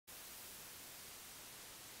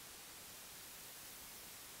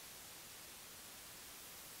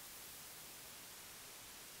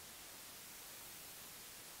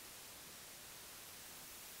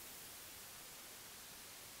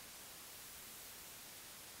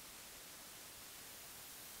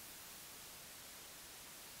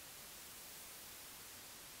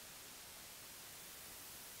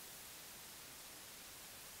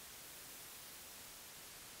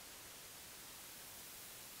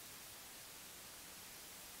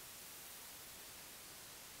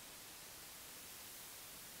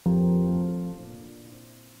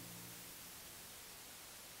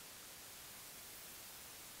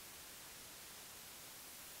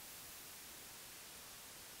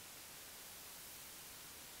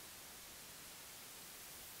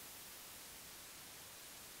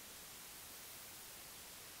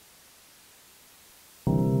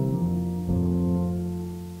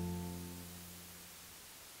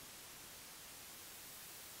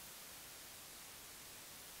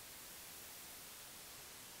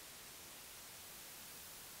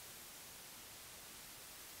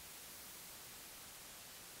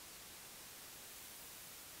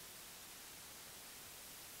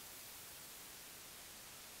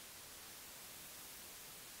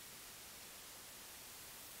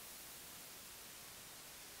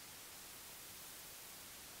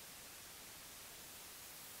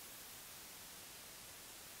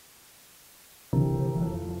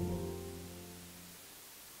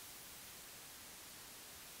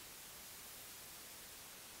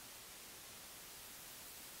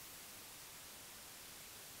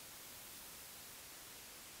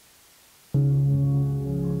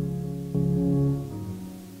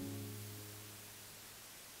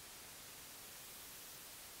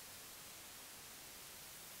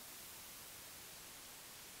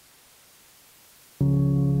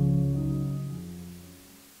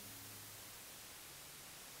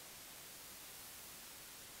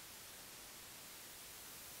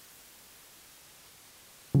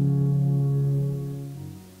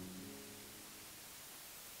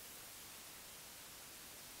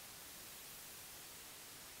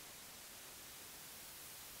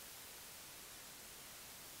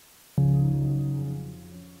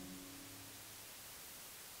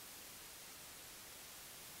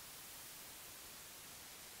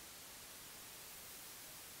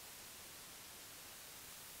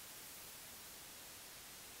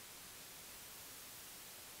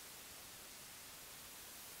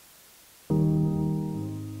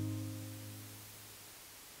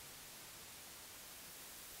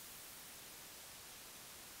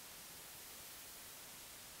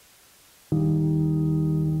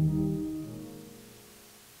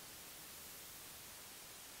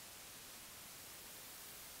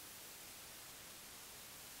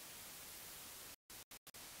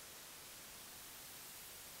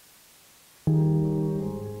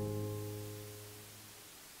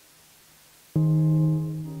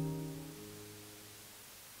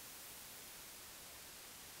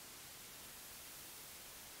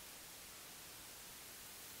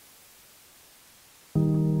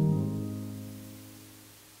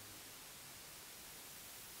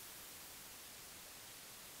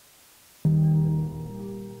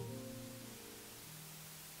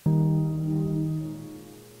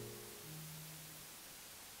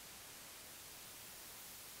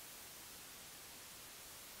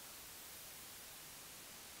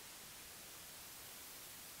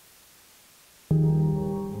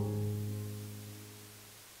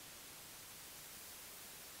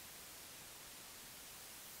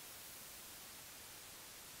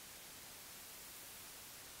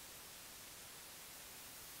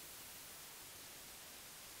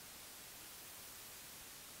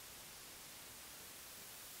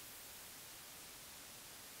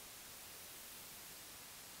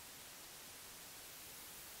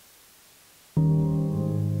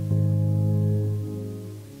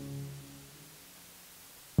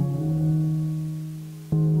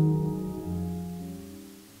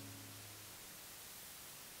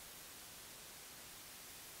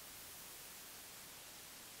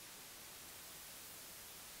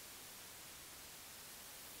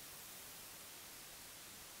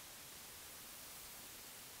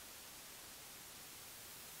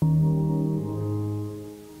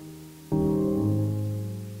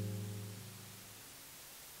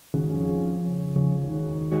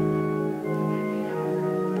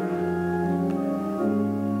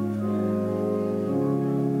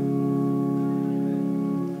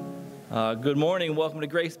Good morning. Welcome to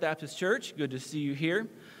Grace Baptist Church. Good to see you here.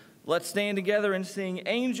 Let's stand together and sing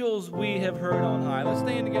Angels We Have Heard on High. Let's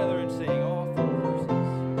stand together and sing all four verses.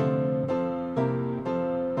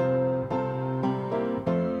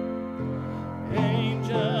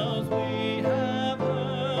 Angels we have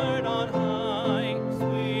heard on high,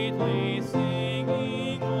 sweetly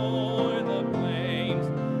singing o'er the plains,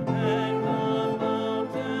 and the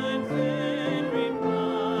mountains in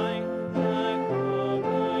reply echo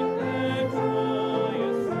with their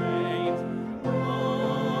joyous strains.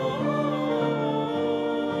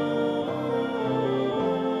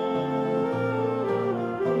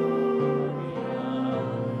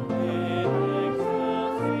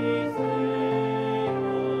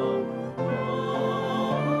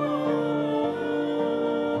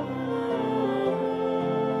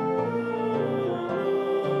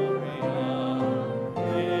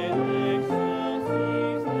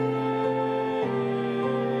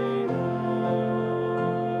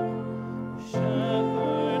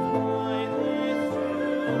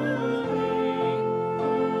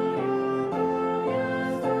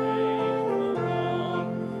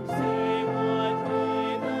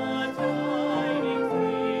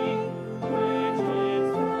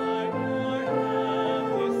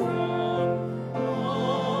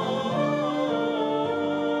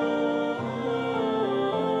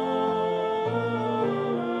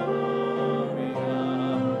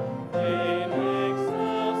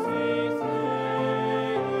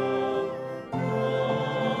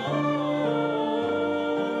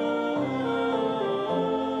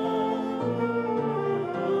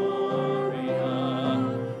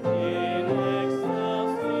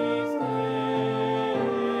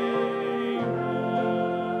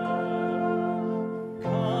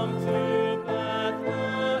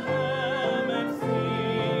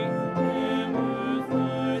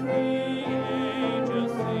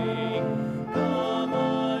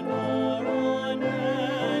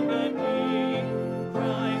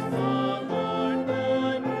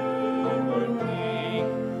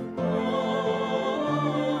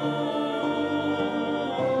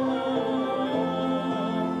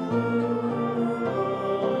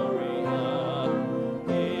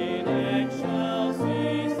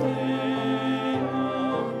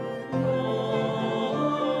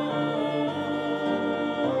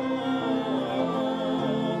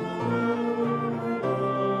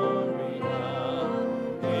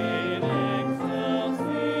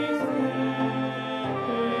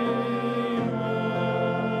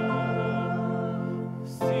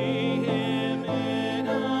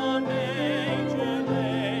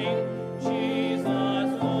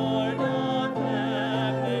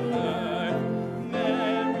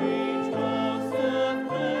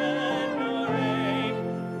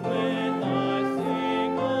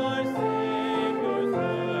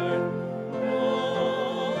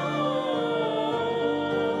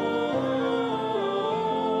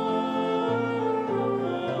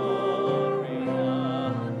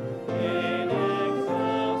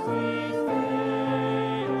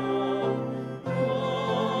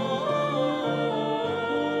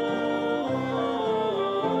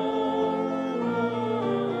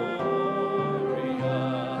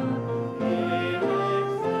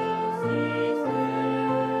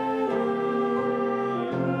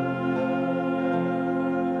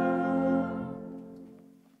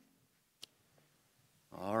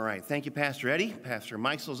 Thank you, Pastor Eddie. Pastor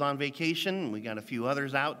Meisel's on vacation. We got a few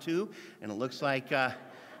others out too, and it looks like I'm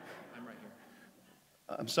right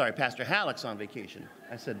here. I'm sorry, Pastor Halleck's on vacation.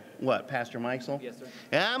 I said what, Pastor Meisel? Yes, sir.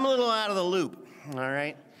 Yeah, I'm a little out of the loop. All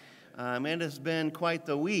right, it has been quite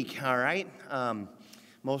the week. All right.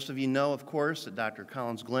 Most of you know, of course, that Dr.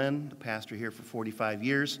 Collins Glenn, the pastor here for 45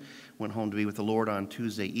 years, went home to be with the Lord on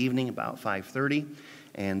Tuesday evening about 5:30.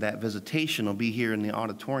 And that visitation will be here in the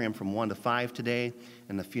auditorium from 1 to 5 today,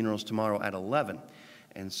 and the funeral's tomorrow at 11.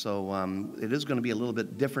 And so it is going to be a little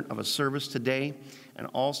bit different of a service today. And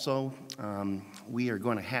also, we are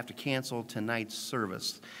going to have to cancel tonight's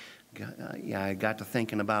service. I got to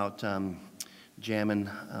thinking about jamming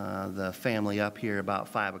the family up here about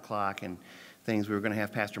 5 o'clock and things. We were going to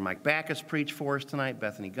have Pastor Mike Backus preach for us tonight,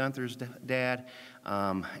 Bethany Gunther's dad,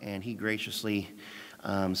 and he graciously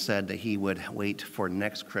said that he would wait for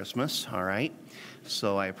next Christmas, all right?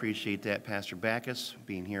 So I appreciate that, Pastor Backus,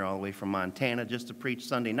 being here all the way from Montana just to preach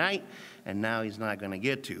Sunday night, and now he's not going to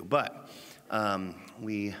get to. But I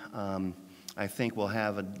think we'll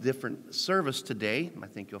have a different service today. I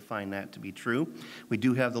think you'll find that to be true. We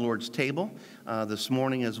do have the Lord's table this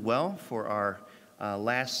morning as well for our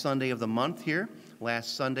last Sunday of the month here,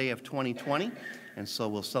 last Sunday of 2020. And so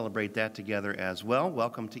we'll celebrate that together as well.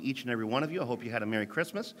 Welcome to each and every one of you. I hope you had a Merry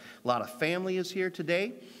Christmas. A lot of family is here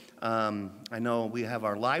today. I know we have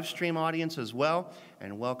our live stream audience as well,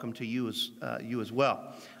 and welcome to you as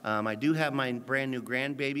well. I do have my brand new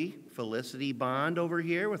grandbaby, Felicity Bond, over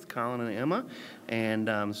here with Colin and Emma,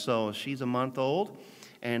 and so she's a month old.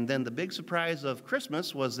 And then the big surprise of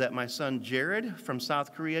Christmas was that my son Jared from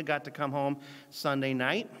South Korea got to come home Sunday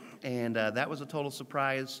night, and that was a total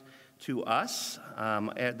surprise to us.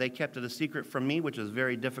 They kept it a secret from me, which is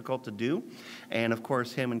very difficult to do. And of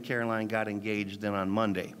course, him and Caroline got engaged then on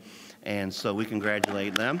Monday. And so we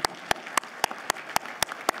congratulate them.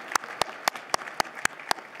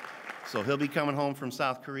 So he'll be coming home from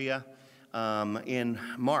South Korea in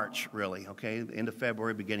March, really, okay? The end of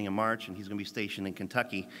February, beginning of March, and he's going to be stationed in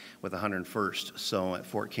Kentucky with 101st, so at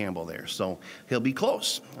Fort Campbell there. So he'll be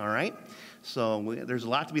close, all right? So there's a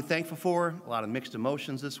lot to be thankful for, a lot of mixed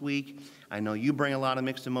emotions this week. I know you bring a lot of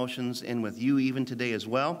mixed emotions in with you even today as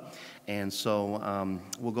well. And so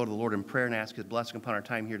we'll go to the Lord in prayer and ask His blessing upon our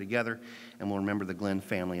time here together, and we'll remember the Glenn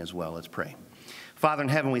family as well. Let's pray. Father in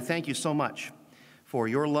heaven, we thank you so much for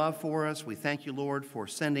your love for us. We thank you, Lord, for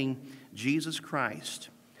sending Jesus Christ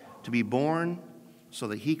to be born so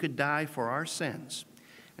that He could die for our sins.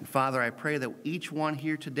 And Father, I pray that each one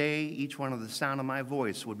here today, each one of the sound of my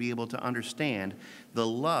voice, would be able to understand the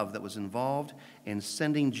love that was involved in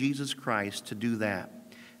sending Jesus Christ to do that.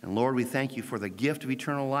 And Lord, we thank you for the gift of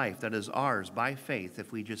eternal life that is ours by faith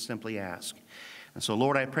if we just simply ask. And so,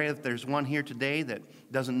 Lord, I pray that there's one here today that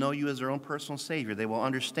doesn't know you as their own personal Savior. They will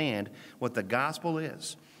understand what the gospel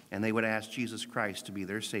is, and they would ask Jesus Christ to be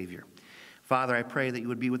their Savior. Father, I pray that you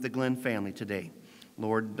would be with the Glenn family today.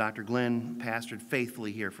 Lord, Dr. Glenn pastored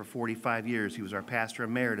faithfully here for 45 years. He was our pastor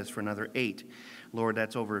emeritus for another 8. Lord,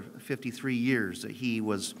 that's over 53 years that he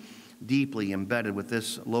was deeply embedded with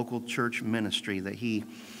this local church ministry that he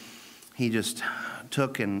just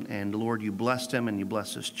took, and Lord, you blessed him and you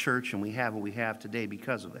blessed this church, and we have what we have today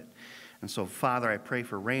because of it. And so, Father, I pray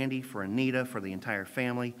for Randy, for Anita, for the entire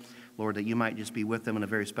family, Lord, that you might just be with them in a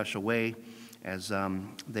very special way as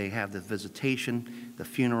they have the visitation, the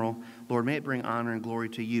funeral. Lord, may it bring honor and glory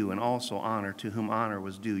to you, and also honor to whom honor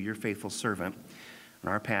was due, your faithful servant and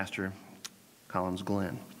our pastor, Collins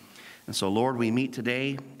Glenn. And so, Lord, we meet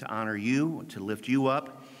today to honor you, to lift you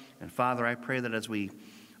up. And Father, I pray that as we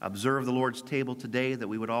observe the Lord's table today, that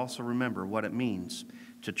we would also remember what it means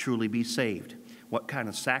to truly be saved, what kind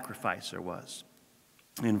of sacrifice there was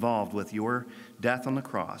involved with your death on the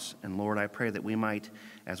cross. And Lord, I pray that we might,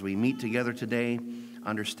 as we meet together today,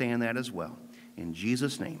 understand that as well. In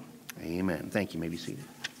Jesus' name, amen. Thank you. You may be seated.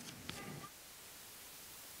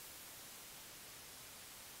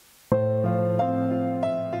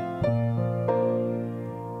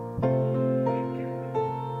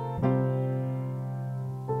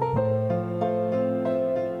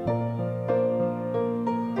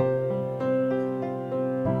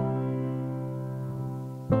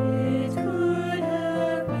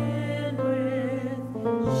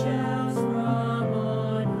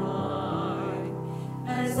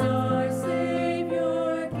 As our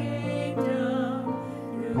Savior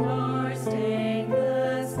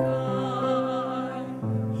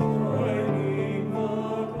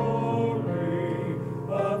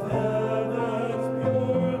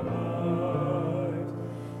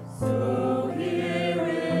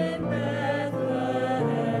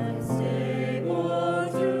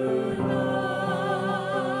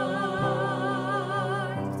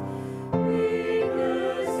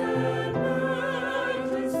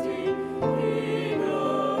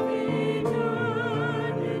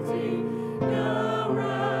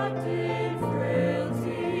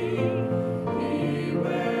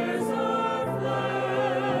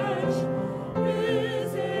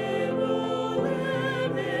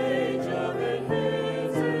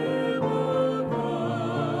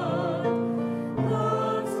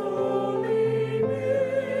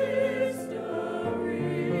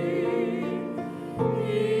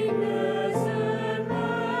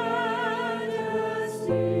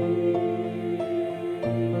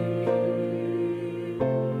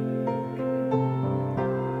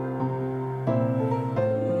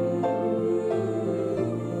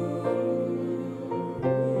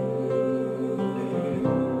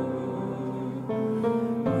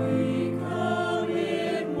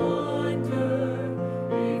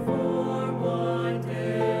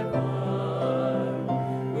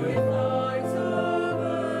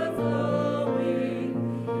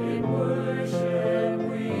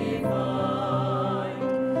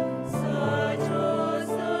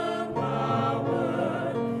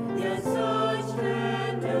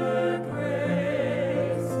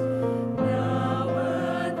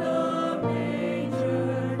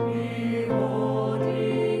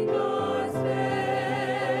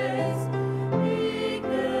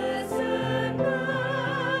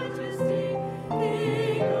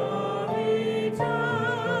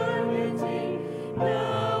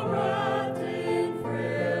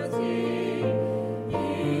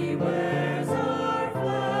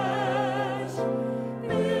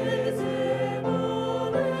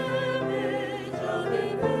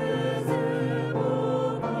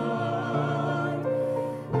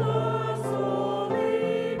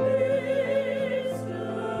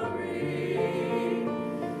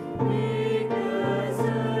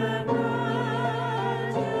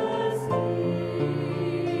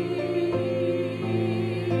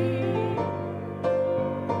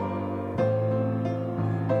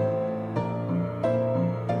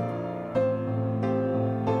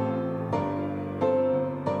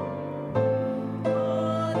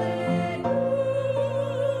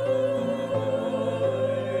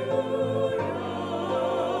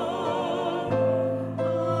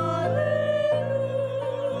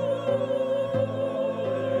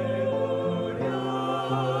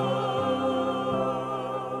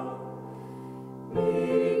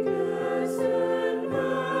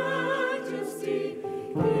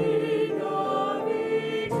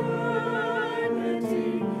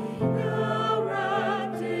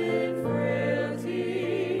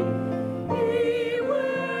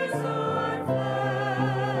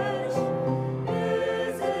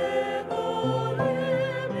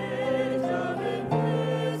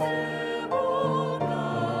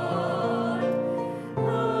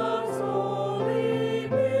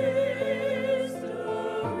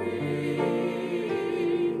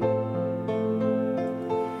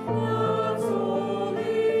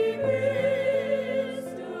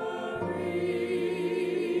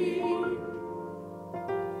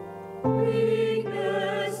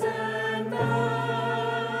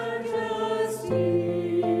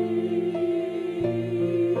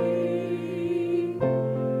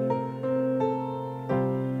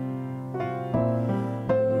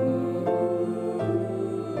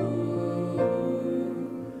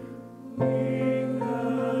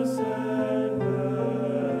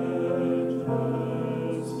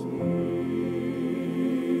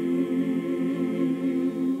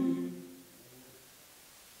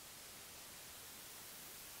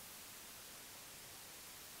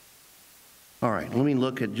All right, let me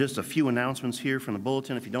look at just a few announcements here from the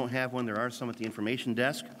bulletin. If you don't have one, there are some at the information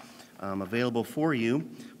desk available for you.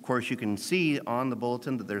 Of course, you can see on the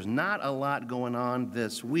bulletin that there's not a lot going on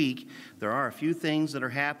this week. There are a few things that are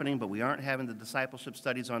happening, but we aren't having the discipleship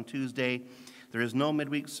studies on Tuesday. There is no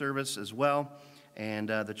midweek service as well. And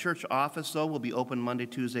the church office, though, will be open Monday,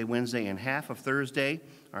 Tuesday, Wednesday, and half of Thursday.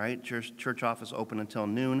 All right, church office open until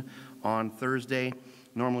noon on Thursday.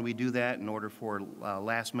 Normally we do that in order for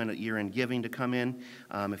last-minute year-end giving to come in.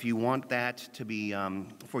 If you want that to be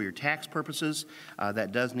for your tax purposes,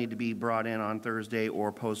 that does need to be brought in on Thursday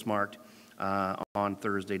or postmarked on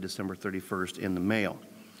Thursday, December 31st in the mail.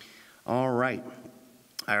 All right.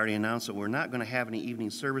 I already announced that we're not going to have any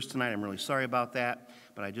evening service tonight. I'm really sorry about that,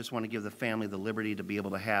 but I just want to give the family the liberty to be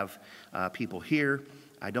able to have people here.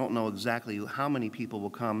 I don't know exactly how many people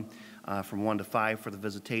will come from 1 to 5 for the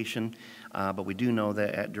visitation, but we do know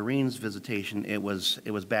that at Doreen's visitation, it was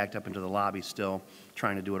backed up into the lobby still,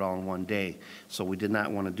 trying to do it all in one day. So we did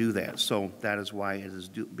not want to do that. So that is why it is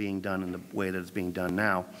being done in the way that it's being done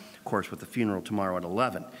now, of course, with the funeral tomorrow at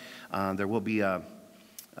 11. There will be a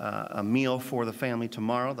meal for the family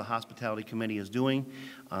tomorrow. The hospitality committee is doing,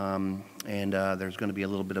 and there's going to be a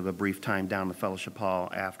little bit of a brief time down in the fellowship hall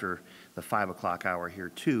after the 5 o'clock hour here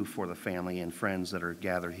too for the family and friends that are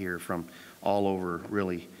gathered here from all over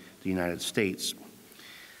really the United States.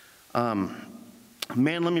 Man,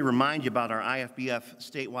 let me remind you about our IFBF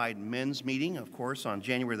statewide men's meeting, of course, on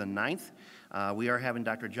January the 9th. We are having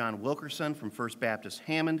Dr. John Wilkerson from First Baptist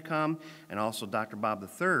Hammond come, and also Dr. Bob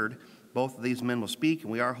III. Both of these men will speak,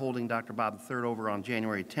 and we are holding Dr. Bob III over on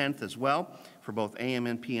January 10th as well for both AM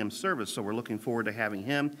and PM service. So we're looking forward to having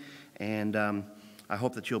him, and I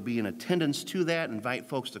hope that you'll be in attendance to that. Invite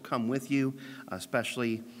folks to come with you,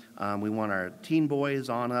 especially we want our teen boys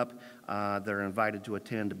on up that are invited to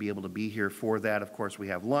attend to be able to be here for that. Of course, we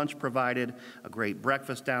have lunch provided, a great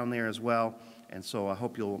breakfast down there as well, and so I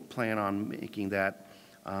hope you'll plan on making that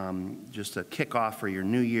just a kickoff for your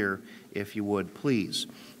new year, if you would, please.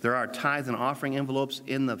 There are tithe and offering envelopes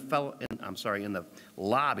in the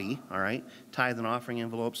lobby. All right, tithe and offering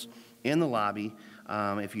envelopes in the lobby.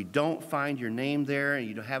 If you don't find your name there and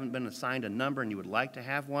you haven't been assigned a number and you would like to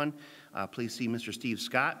have one, please see Mr. Steve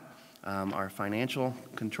Scott, our financial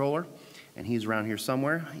controller, and he's around here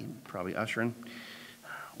somewhere. He's probably ushering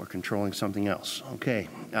or controlling something else. Okay,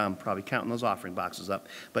 probably counting those offering boxes up.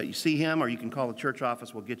 But you see him, or you can call the church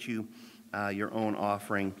office. We'll get you your own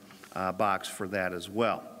offering box for that as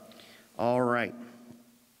well. All right.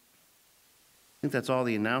 I think that's all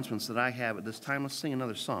the announcements that I have at this time. Let's sing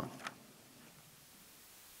another song.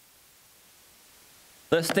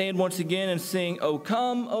 Let's stand once again and sing, O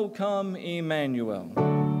come, Emmanuel.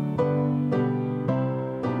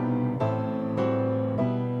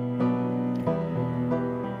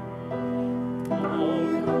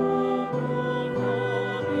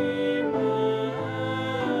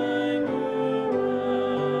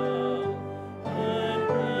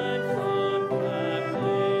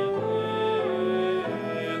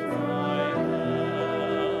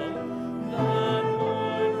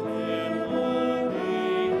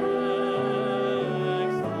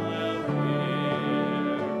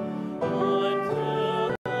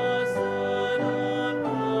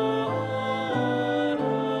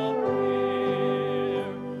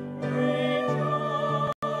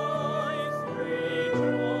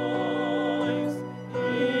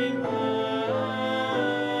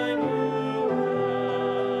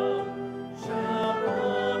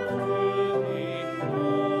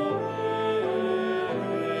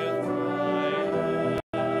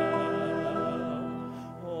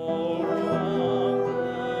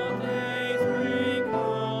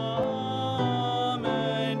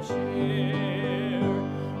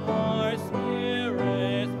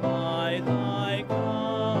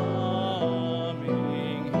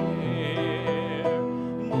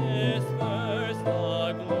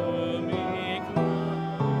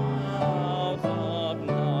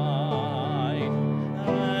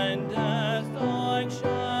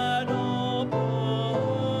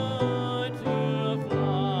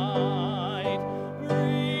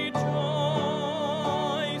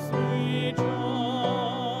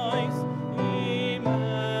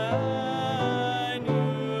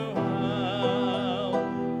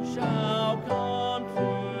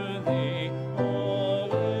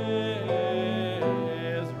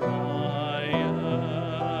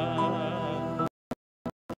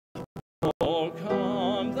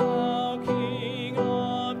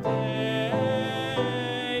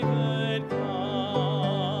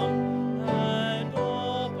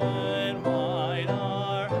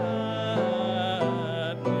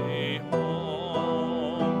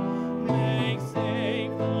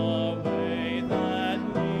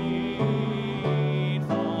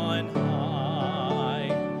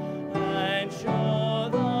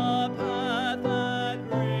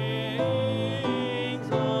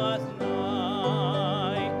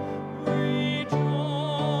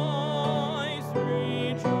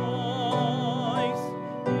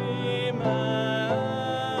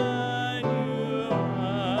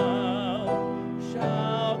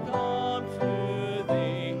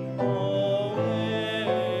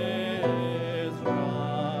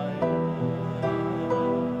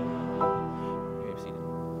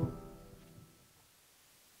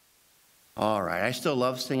 I still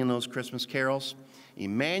love singing those Christmas carols.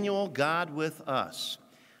 Emmanuel, God with us.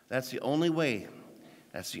 That's the only way.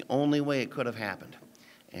 That's the only way it could have happened.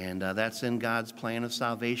 And that's in God's plan of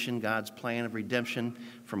salvation, God's plan of redemption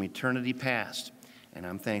from eternity past. And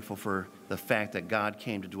I'm thankful for the fact that God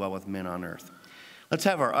came to dwell with men on earth. Let's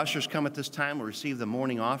have our ushers come at this time. We'll receive the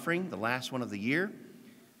morning offering, the last one of the year.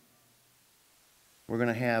 We're going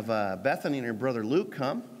to have Bethany and her brother Luke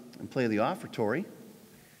come and play the offertory.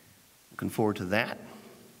 Looking forward to that.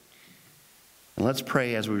 And let's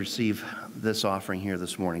pray as we receive this offering here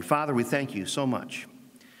this morning. Father, we thank you so much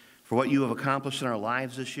for what you have accomplished in our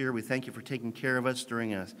lives this year. We thank you for taking care of us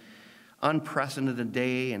during an unprecedented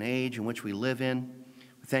day and age in which we live in.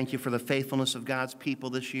 We thank you for the faithfulness of God's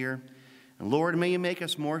people this year. And Lord, may you make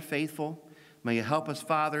us more faithful. May you help us,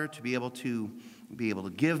 Father, to be able to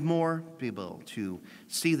give more, be able to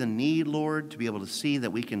see the need, Lord, to be able to see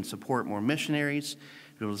that we can support more missionaries, to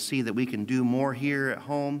be able to see that we can do more here at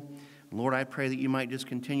home. And Lord, I pray that you might just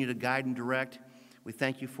continue to guide and direct. We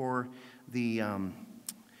thank you for the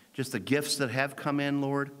just the gifts that have come in,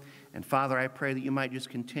 Lord. And Father, I pray that you might just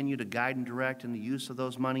continue to guide and direct in the use of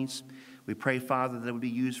those monies. We pray, Father, that it would be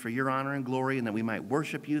used for your honor and glory, and that we might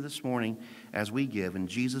worship you this morning as we give. In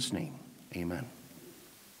Jesus' name, amen.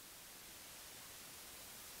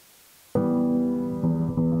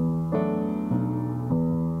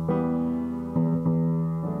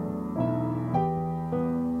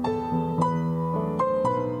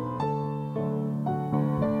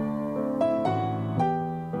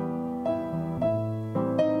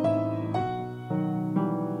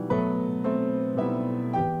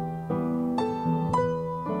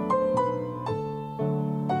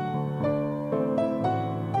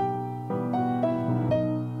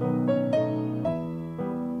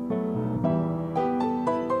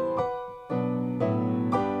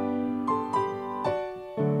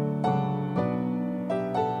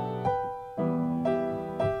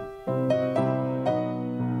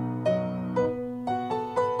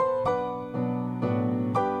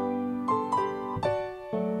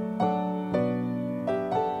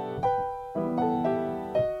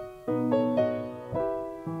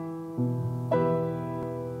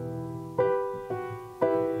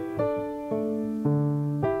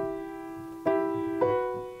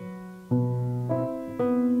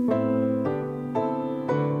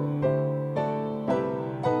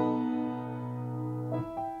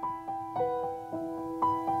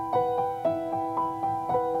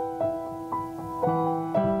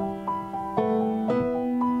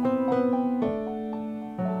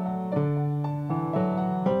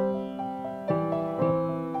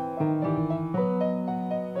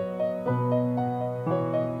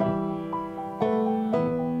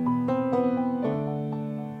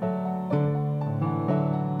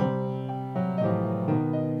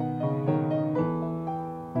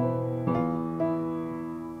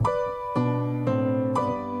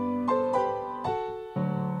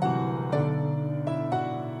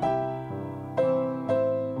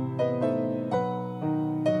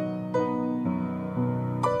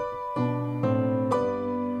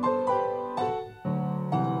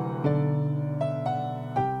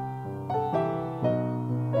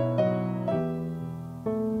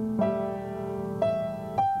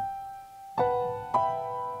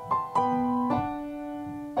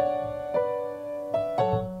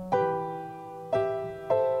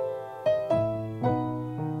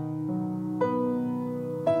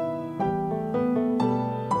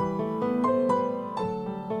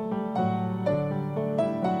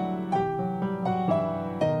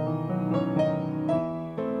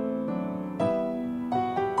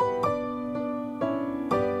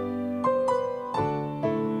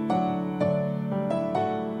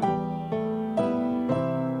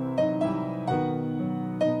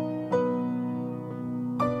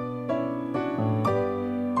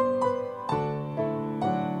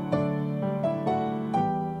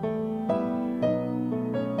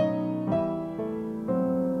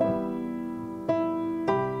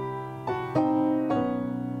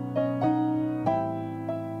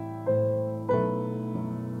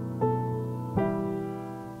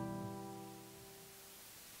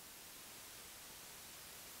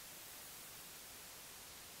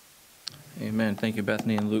 Amen. Thank you,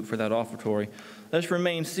 Bethany and Luke, for that offertory. Let's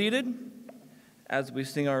remain seated as we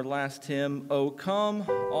sing our last hymn, O Come,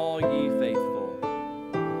 All Ye Faithful.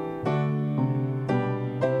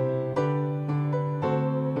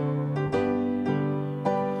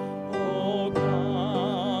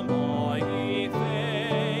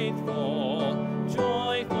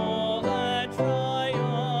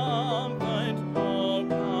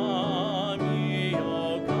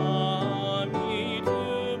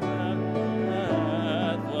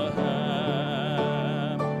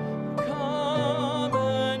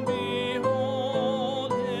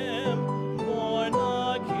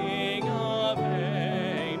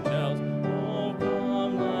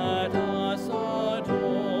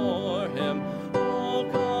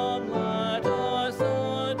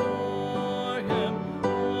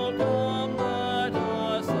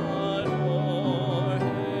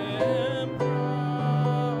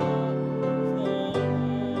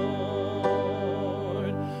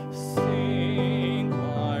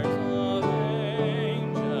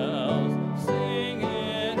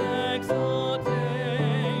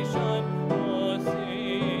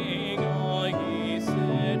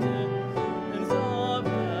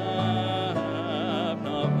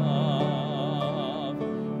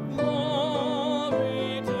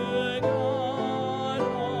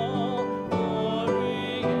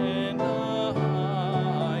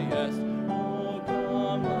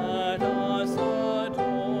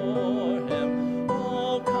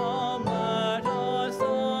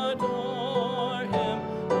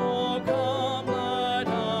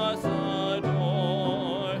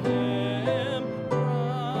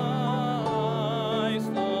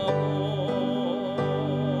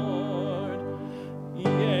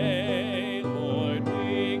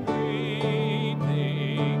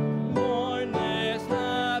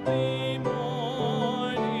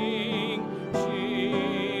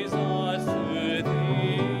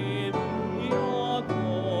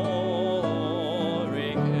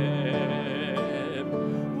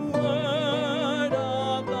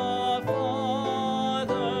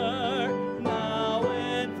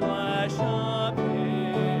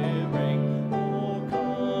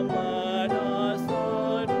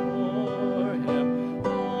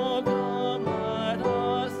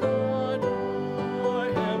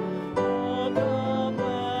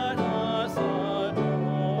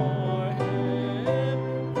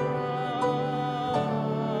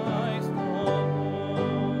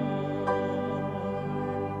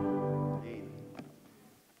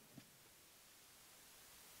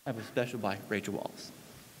 have a special by Rachel Wallace.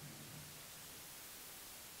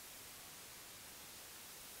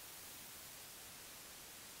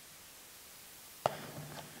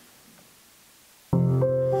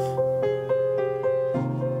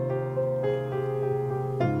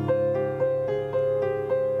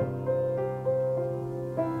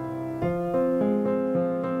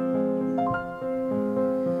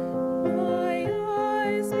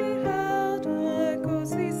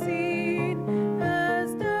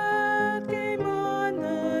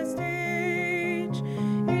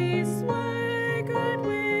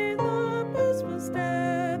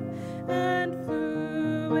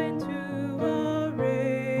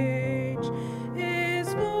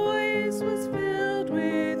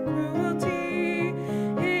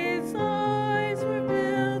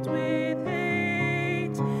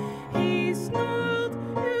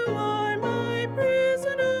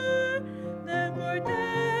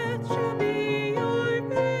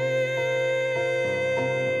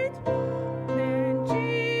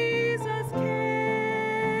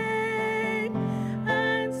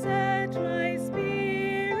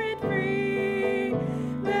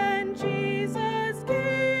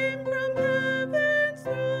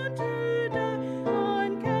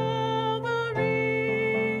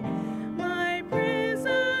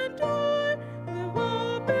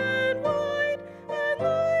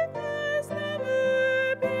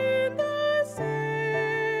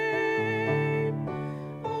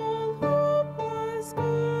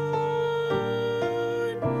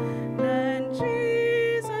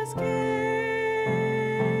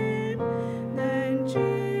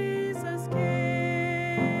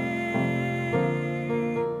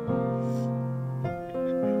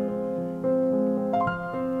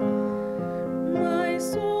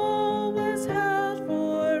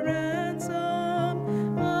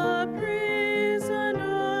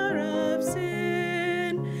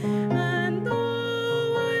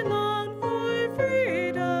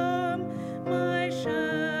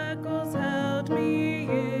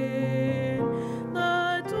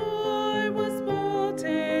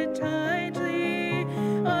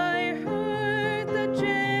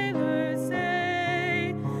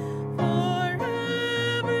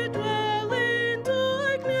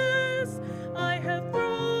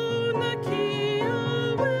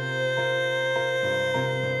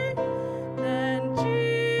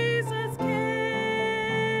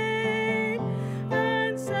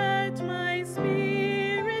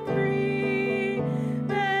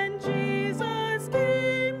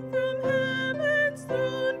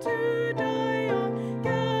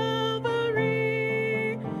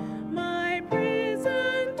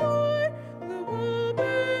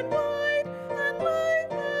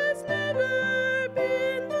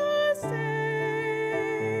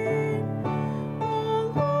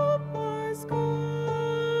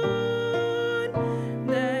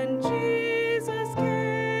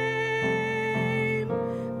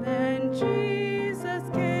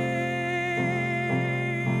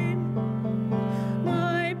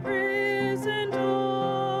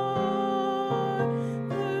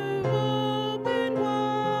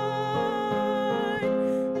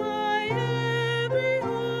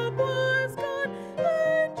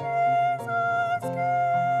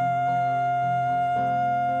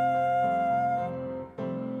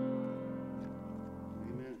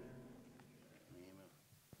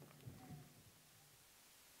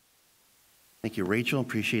 Thank you, Rachel.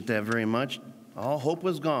 Appreciate that very much. All hope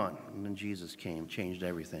was gone, and then Jesus came, changed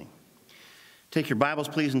everything. Take your Bibles,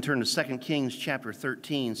 please, and turn to 2 Kings chapter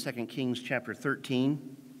 13. 2 Kings chapter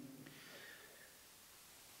 13.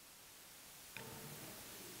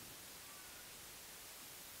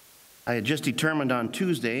 I had just determined on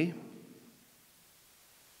Tuesday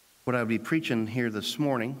what I would be preaching here this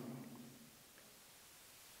morning.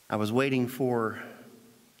 I was waiting for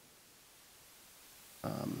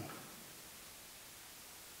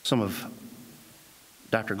some of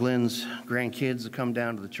Dr. Glenn's grandkids to come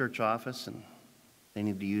down to the church office, and they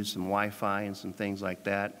need to use some Wi-Fi and some things like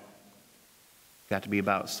that. Got to be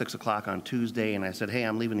about 6 o'clock on Tuesday, and I said, hey,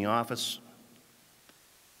 I'm leaving the office.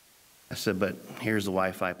 I said, but here's the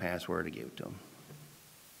Wi-Fi password. I gave it to him.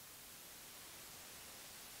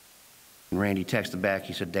 And Randy texted back.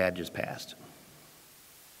 He said, Dad just passed.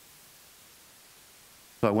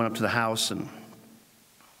 So I went up to the house, and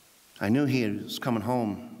I knew he was coming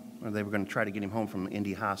home, or they were going to try to get him home from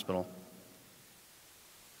Indy Hospital.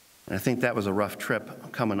 And I think that was a rough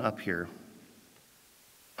trip coming up here.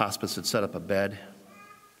 Hospice had set up a bed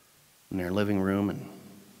in their living room, and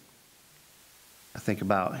I think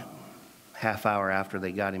about half hour after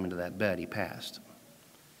they got him into that bed, he passed.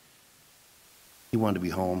 He wanted to be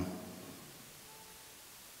home.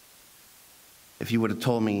 If you would have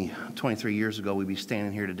told me 23 years ago we'd be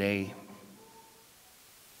standing here today,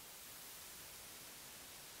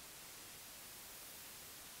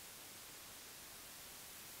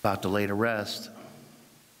 about to lay to rest,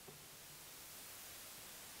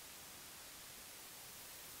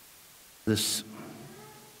 this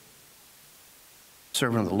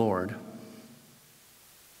servant of the Lord,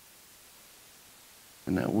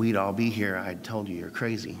 and that we'd all be here, I'd told you you're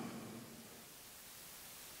crazy.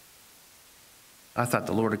 I thought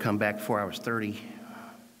the Lord would come back before I was 30.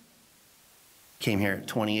 Came here at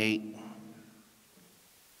 28.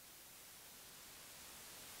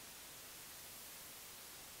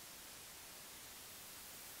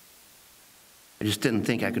 I just didn't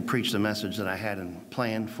think I could preach the message that I had in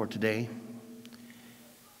plan for today.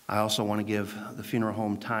 I also want to give the funeral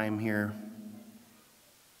home time here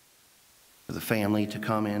for the family to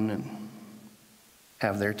come in and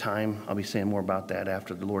have their time. I'll be saying more about that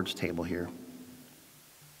after the Lord's table here.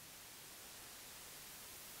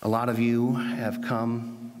 A lot of you have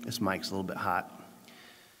come, this mic's a little bit hot.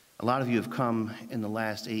 A lot of you have come in the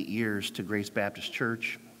last 8 years to Grace Baptist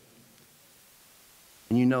Church.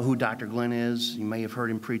 And you know who Dr. Glenn is. You may have heard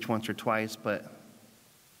him preach once or twice, but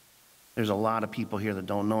there's a lot of people here that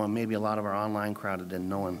don't know him. Maybe a lot of our online crowd that didn't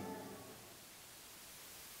know him.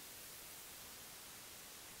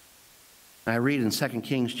 I read in 2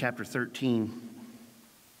 Kings chapter 13.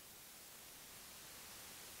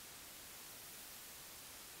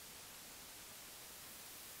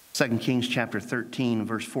 Second Kings chapter 13,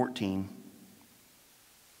 verse 14.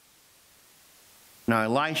 Now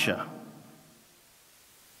Elisha,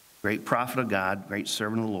 great prophet of God, great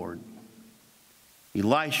servant of the Lord,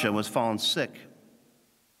 Elisha was fallen sick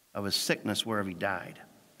of a sickness whereof he died.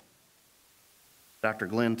 Dr.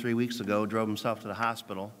 Glenn 3 weeks ago drove himself to the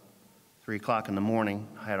hospital, 3 o'clock in the morning,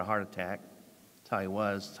 had a heart attack. That's how he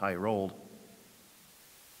was, that's how he rolled.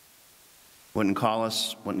 Wouldn't call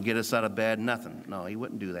us, wouldn't get us out of bed, nothing. No, he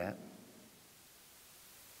wouldn't do that.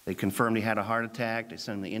 They confirmed he had a heart attack. They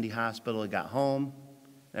sent him to the Indy Hospital. He got home,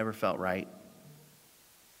 never felt right.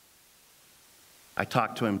 I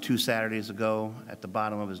talked to him 2 Saturdays ago at the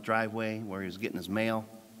bottom of his driveway where he was getting his mail,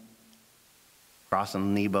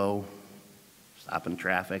 crossing Nebo, stopping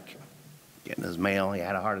traffic, getting his mail. He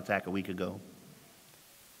had a heart attack a week ago.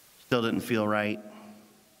 Still didn't feel right.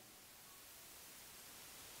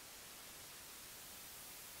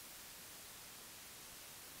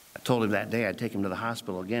 I told him that day I'd take him to the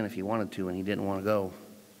hospital again if he wanted to, and he didn't want to go.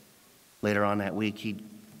 Later on that week, he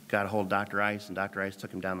got a hold of Dr. Ice, and Dr. Ice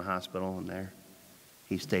took him down to the hospital, and there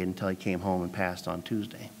he stayed until he came home and passed on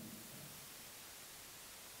Tuesday.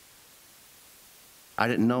 I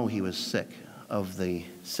didn't know he was sick of the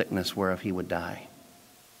sickness whereof he would die.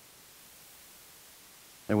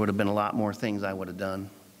 There would have been a lot more things I would have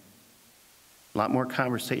done, a lot more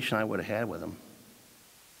conversation I would have had with him.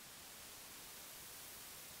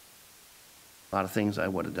 A lot of things I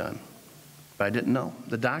would have done, but I didn't know.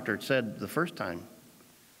 The doctor said the first time,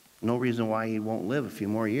 no reason why he won't live a few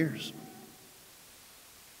more years.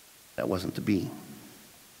 That wasn't to be.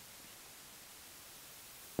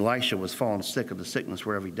 Elisha was fallen sick of the sickness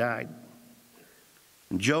whereof he died.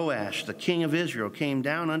 And Joash, the king of Israel, came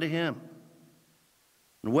down unto him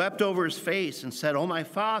and wept over his face and said, O my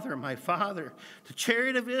father, the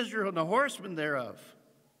chariot of Israel and the horsemen thereof.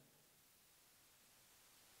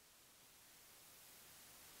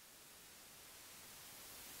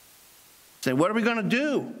 Say, what are we going to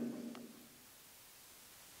do?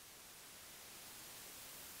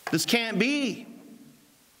 This can't be.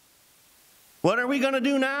 What are we going to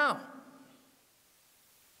do now?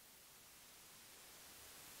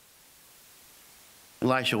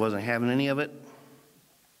 Elisha wasn't having any of it.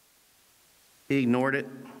 He ignored it.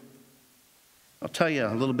 I'll tell you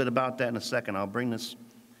a little bit about that in a second. I'll bring this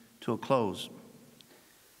to a close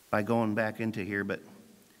by going back into here. But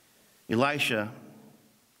Elisha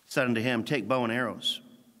said unto him, take bow and arrows.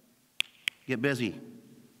 Get busy.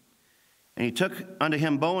 And he took unto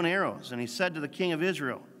him bow and arrows, and he said to the king of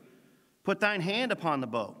Israel, put thine hand upon the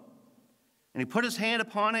bow. And he put his hand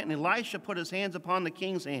upon it, and Elisha put his hands upon the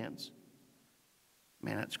king's hands.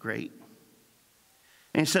 Man, that's great.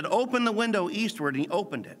 And he said, open the window eastward, and he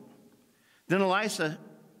opened it. Then Elisha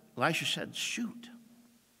said, shoot.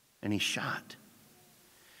 And he shot.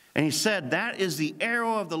 And he said, that is the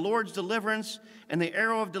arrow of the Lord's deliverance, and the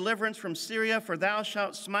arrow of deliverance from Syria, for thou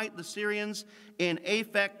shalt smite the Syrians in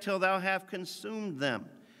Aphek till thou have consumed them.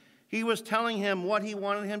 He was telling him what he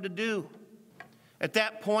wanted him to do. At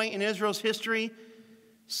that point in Israel's history,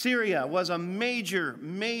 Syria was a major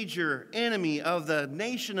enemy of the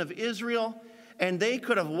nation of Israel, and they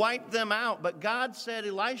could have wiped them out. But God said,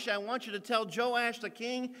 Elisha, I want you to tell Joash the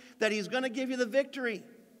king that he's going to give you the victory.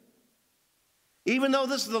 Even though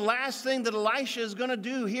this is the last thing that Elisha is going to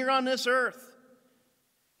do here on this earth.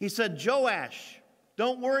 He said, Joash,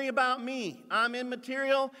 don't worry about me. I'm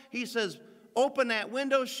immaterial. He says, open that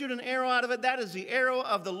window, shoot an arrow out of it. That is the arrow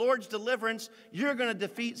of the Lord's deliverance. You're going to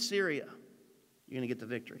defeat Syria. You're going to get the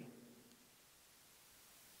victory.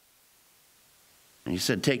 And he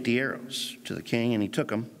said, take the arrows to the king, and he took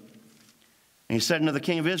them. And he said unto the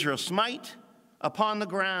king of Israel, smite upon the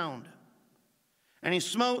ground. And he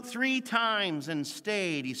smote 3 times and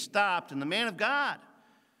stayed. He stopped, and the man of God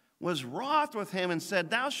was wroth with him and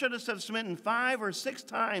said, thou shouldest have smitten 5 or 6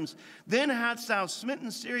 times. Then hadst thou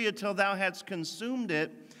smitten Syria till thou hadst consumed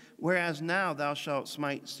it, whereas now thou shalt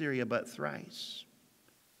smite Syria but thrice.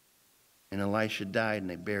 And Elisha died, and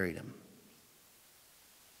they buried him.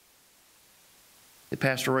 Hey,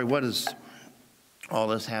 Pastor Roy, what does all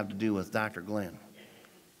this have to do with Dr. Glenn?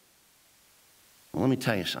 Well, let me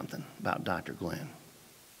tell you something about Dr. Glenn.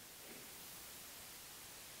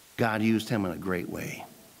 God used him in a great way.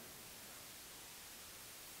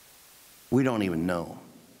 We don't even know.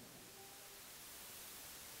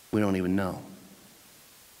 We don't even know.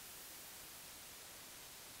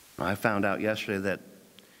 I found out yesterday that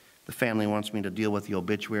the family wants me to deal with the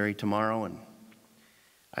obituary tomorrow, and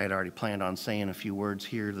I had already planned on saying a few words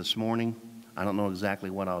here this morning. I don't know exactly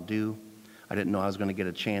what I'll do. I didn't know I was going to get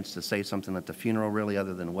a chance to say something at the funeral, really,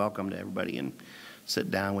 other than welcome to everybody and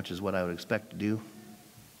sit down, which is what I would expect to do.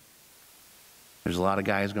 There's a lot of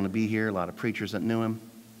guys going to be here, a lot of preachers that knew him,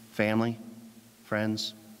 family,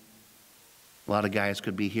 friends. A lot of guys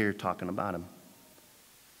could be here talking about him.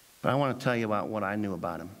 But I want to tell you about what I knew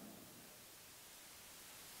about him.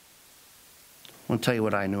 I want to tell you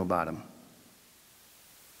what I knew about him.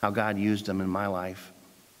 How God used him in my life.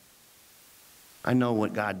 I know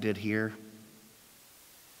what God did here.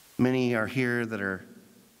 Many are here that are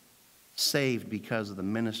saved because of the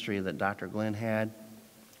ministry that Dr. Glenn had,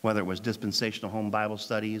 whether it was dispensational home Bible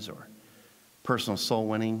studies or personal soul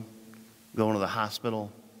winning, going to the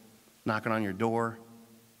hospital, knocking on your door,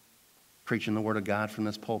 preaching the Word of God from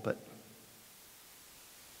this pulpit.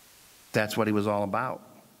 That's what he was all about.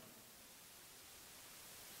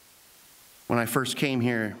 When I first came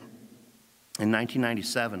here in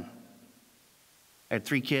 1997, I had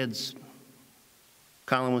 3 kids.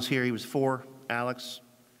 Colin was here, he was 4. Alex,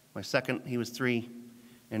 my second, he was 3.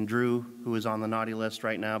 And Drew, who is on the naughty list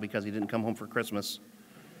right now because he didn't come home for Christmas,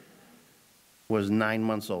 was 9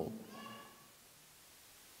 months old.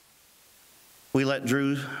 We let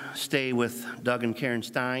Drew stay with Doug and Karen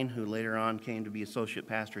Stein, who later on came to be associate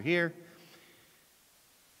pastor here.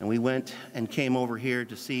 And we went and came over here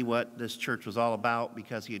to see what this church was all about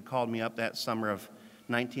because he had called me up that summer of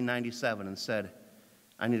 1997 and said,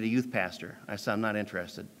 I need a youth pastor. I said, I'm not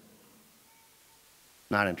interested.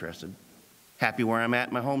 Not interested. Happy where I'm at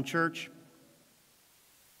in my home church.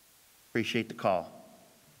 Appreciate the call.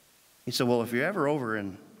 He said, well, if you're ever over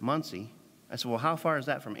in Muncie, I said, well, how far is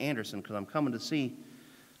that from Anderson? Because I'm coming to see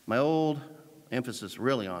my old, emphasis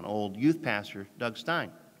really on old, youth pastor, Doug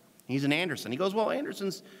Stein. He's in Anderson. He goes, well,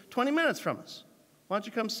 Anderson's 20 minutes from us. Why don't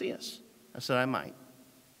you come see us? I said, I might.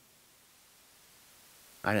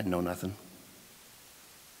 I didn't know nothing.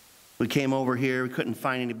 We came over here. We couldn't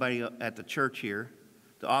find anybody at the church here.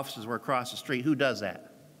 The offices were across the street. Who does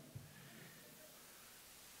that?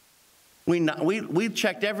 We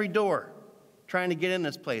checked every door trying to get in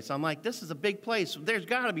this place. I'm like, this is a big place. There's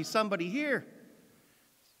got to be somebody here.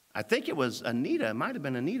 I think it was Anita. It might have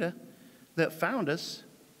been Anita that found us.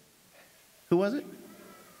 Who was it?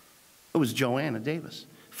 It was Joanna Davis.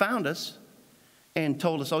 Found us and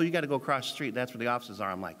told us, oh, you got to go across the street. That's where the offices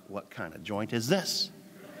are. I'm like, what kind of joint is this?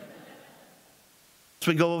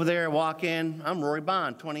 So we go over there, walk in. I'm Rory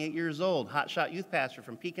Bond, 28 years old, hotshot youth pastor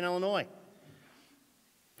from Pekin, Illinois.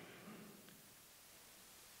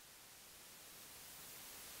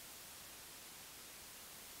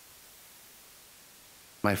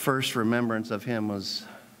 My first remembrance of him was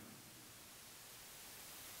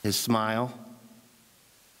his smile,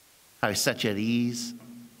 how he set you at ease,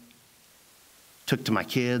 took to my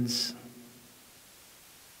kids.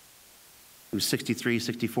 He was 63,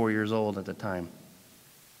 64 years old at the time.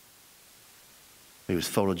 He was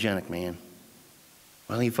photogenic, man.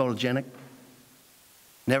 Wasn't he photogenic?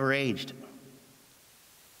 Never aged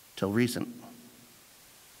till recent.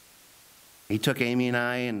 He took Amy and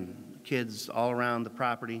I and kids all around the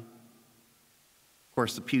property. Of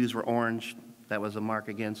course, the pews were orange. That was a mark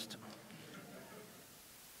against.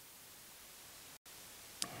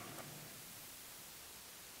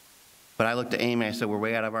 But I looked at Amy, I said, we're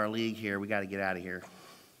way out of our league here. We got to get out of here.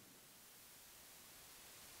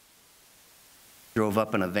 Drove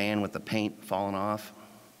up in a van with the paint falling off.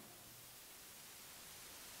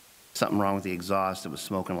 Something wrong with the exhaust. It was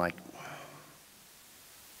smoking like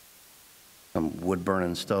some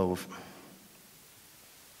wood-burning stove.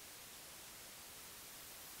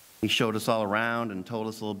 He showed us all around and told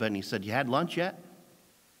us a little bit, and he said, you had lunch yet?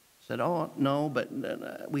 I said, oh, no, but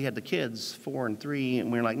we had the kids, 4 and 3,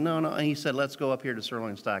 and we were like, no. And he said, let's go up here to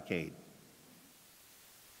Sirloin Stockade,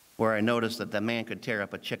 where I noticed that the man could tear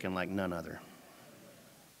up a chicken like none other.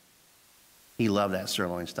 He loved that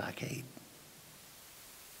Sirloin Stockade.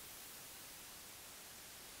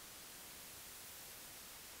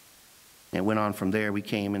 And it went on from there. We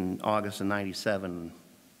came in August of 97.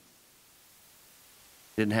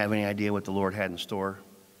 Didn't have any idea what the Lord had in store.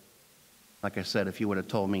 Like I said, if you would have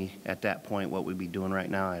told me at that point what we'd be doing right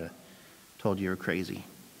now, I'd have told you were crazy.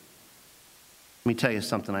 Let me tell you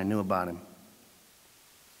something I knew about him.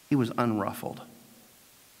 He was unruffled.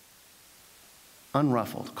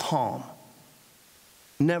 Unruffled, calm.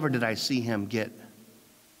 Never did I see him get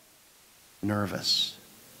nervous.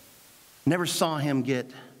 Never saw him get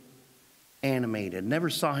animated. Never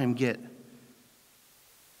saw him get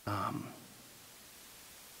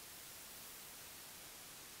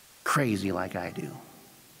crazy like I do.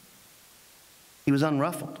 He was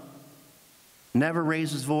unruffled. Never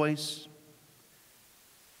raised his voice.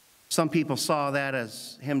 Some people saw that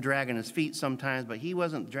as him dragging his feet sometimes, but he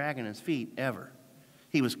wasn't dragging his feet ever.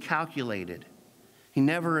 He was calculated. He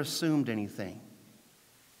never assumed anything.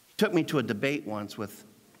 He took me to a debate once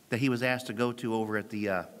that he was asked to go to over at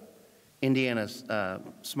the Indiana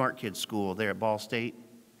Smart Kids School there at Ball State,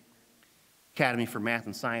 Academy for Math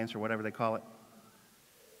and Science, or whatever they call it.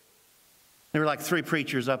 There were like 3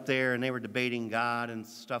 preachers up there, and they were debating God and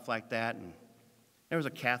stuff like that. And there was a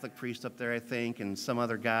Catholic priest up there, I think, and some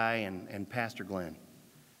other guy, and Pastor Glenn.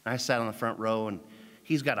 I sat on the front row, and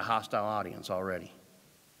he's got a hostile audience already.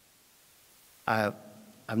 I've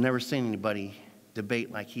never seen anybody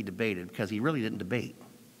debate like he debated, because he really didn't debate.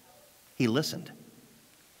 He listened.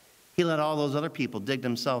 He let all those other people dig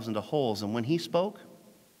themselves into holes, and when he spoke,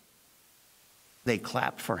 they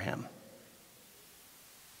clapped for him.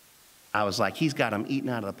 I was like, he's got them eaten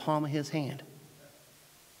out of the palm of his hand.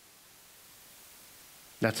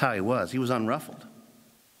 That's how he was. He was unruffled.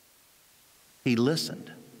 He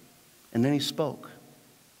listened, and then he spoke.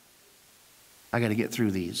 I got to get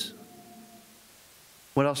through these.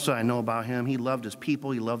 What else do I know about him? He loved his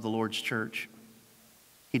people. He loved the Lord's church.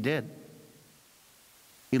 He did.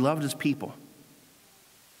 He loved his people.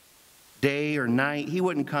 Day or night, he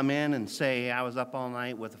wouldn't come in and say, I was up all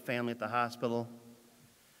night with a family at the hospital.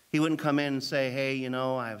 He wouldn't come in and say, hey, you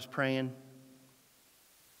know, I was praying.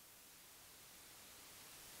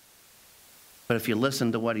 But if you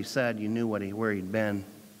listened to what he said, you knew where he'd been.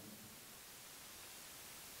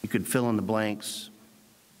 You could fill in the blanks,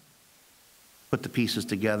 put the pieces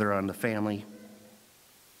together on the family.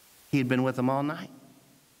 He had been with them all night.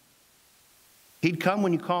 He'd come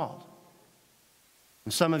when you called.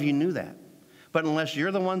 And some of you knew that. But unless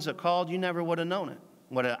you're the ones that called, you never would have known it,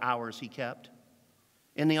 what hours he kept.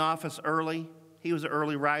 In the office early. He was an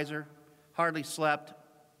early riser, hardly slept.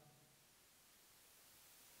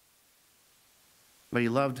 But he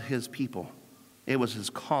loved his people. It was his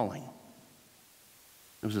calling.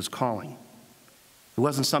 It was his calling. It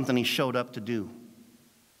wasn't something he showed up to do.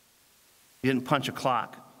 He didn't punch a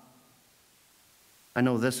clock. I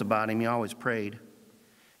know this about him. He always prayed.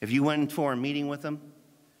 If you went for a meeting with him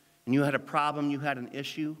and you had a problem, you had an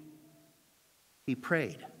issue, he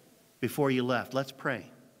prayed before you left. Let's pray.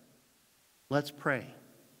 Let's pray.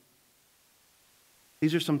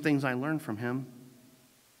 These are some things I learned from him.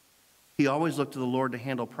 He always looked to the Lord to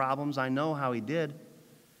handle problems. I know how he did.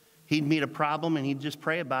 He'd meet a problem and he'd just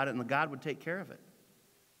pray about it and God would take care of it.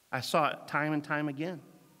 I saw it time and time again.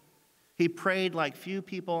 He prayed like few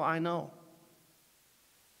people I know.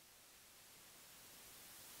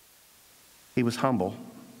 He was humble.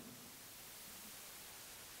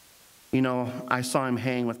 You know, I saw him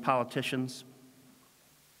hang with politicians,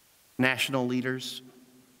 national leaders,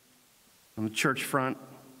 on the church front.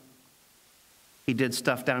 He did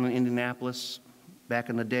stuff down in Indianapolis back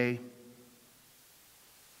in the day.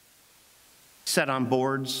 Sat on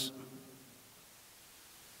boards.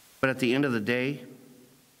 But at the end of the day,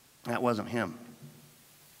 that wasn't him.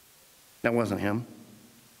 That wasn't him.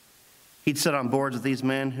 He'd sit on boards with these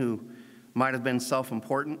men who might have been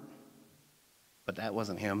self-important, but that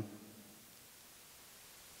wasn't him.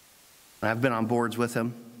 I've been on boards with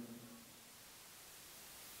him.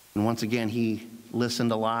 And once again, he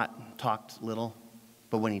listened a lot, talked little,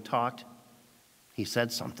 but when he talked, He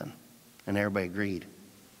said something, and everybody agreed.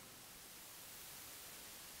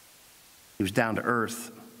 He was down to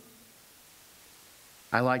earth.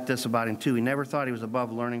 I like this about him, too. He never thought he was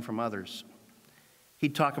above learning from others.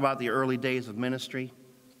 He'd talk about the early days of ministry,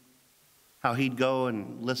 how he'd go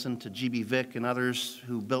and listen to G.B. Vick and others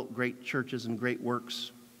who built great churches and great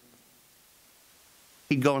works.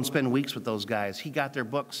 He'd go and spend weeks with those guys. He got their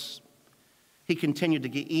books. He continued to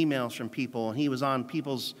get emails from people, and he was on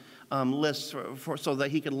people's lists so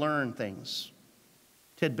that he could learn things,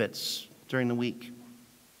 tidbits during the week.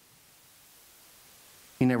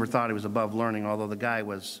 He never thought he was above learning, although the guy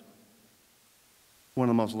was one of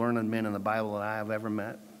the most learned men in the Bible that I have ever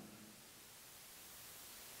met.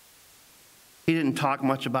 He didn't talk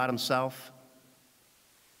much about himself.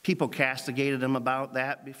 People castigated him about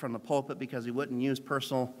that from the pulpit because he wouldn't use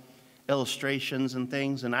personal illustrations and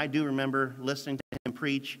things. And I do remember listening to him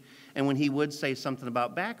preach, and when he would say something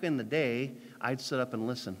about back in the day, I'd sit up and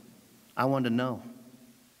listen. I wanted to know,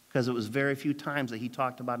 because it was very few times that he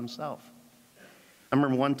talked about himself. I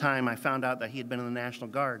remember one time I found out that he had been in the National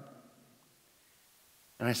Guard.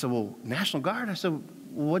 And I said, well, National Guard? I said,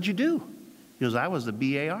 well, what'd you do? He goes, I was the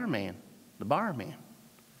BAR man, the bar man.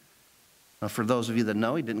 Now, for those of you that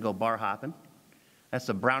know, he didn't go bar hopping. That's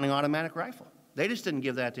a Browning automatic rifle. They just didn't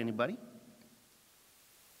give that to anybody.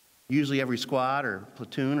 Usually every squad or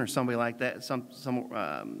platoon or somebody like that, some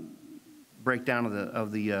breakdown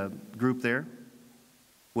of the group there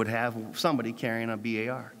would have somebody carrying a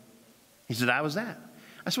BAR. He said, I was that.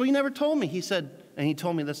 I said, well, you never told me. He said, and he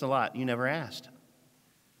told me this a lot, you never asked.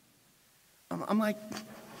 I'm like,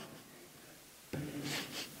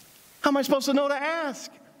 how am I supposed to know to ask?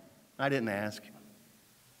 I didn't ask.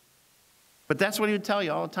 But that's what he would tell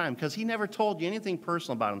you all the time, because he never told you anything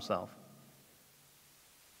personal about himself.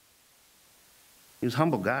 He was a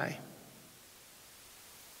humble guy.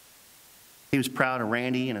 He was proud of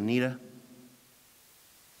Randy and Anita.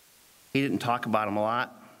 He didn't talk about them a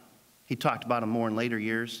lot. He talked about them more in later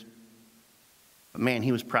years. But man,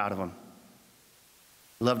 he was proud of them.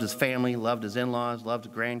 Loved his family, loved his in-laws, loved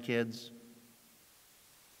his grandkids.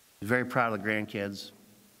 He was very proud of the grandkids.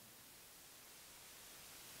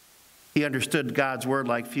 He understood God's word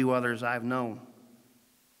like few others I've known.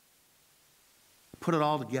 Put it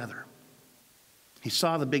all together. He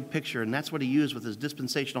saw the big picture, and that's what he used with his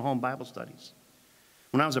dispensational home Bible studies.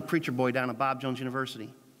 When I was a preacher boy down at Bob Jones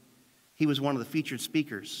University, he was one of the featured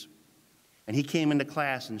speakers. And he came into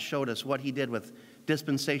class and showed us what he did with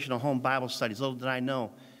dispensational home Bible studies. Little did I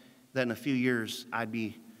know that in a few years I'd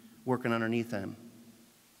be working underneath him,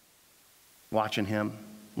 watching him,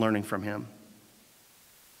 learning from him.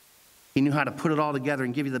 He knew how to put it all together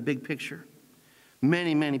and give you the big picture.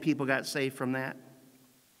 Many, many people got saved from that.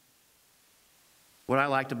 What I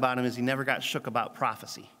liked about him is he never got shook about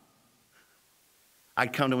prophecy.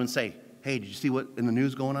 I'd come to him and say, hey, did you see what in the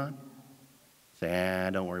news going on? Say,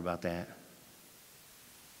 don't worry about that.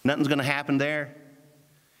 Nothing's going to happen there.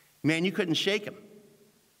 Man, you couldn't shake him.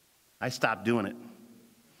 I stopped doing it.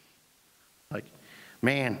 Like,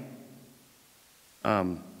 man,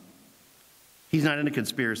 he's not into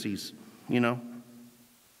conspiracies, you know.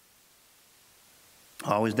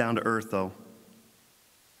 Always down to earth, though.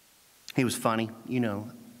 He was funny, you know.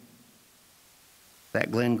 That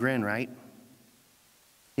Glenn grin, right?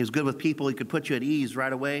 He was good with people. He could put you at ease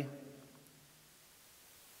right away.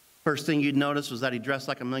 First thing you'd notice was that he dressed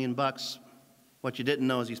like $1 million. What you didn't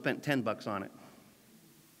know is he spent $10 on it.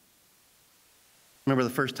 Remember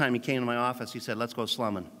the first time he came to my office, he said, let's go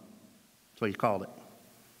slumming. That's what he called it.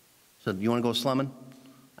 He said, you want to go slumming?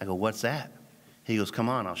 I go, what's that? He goes, come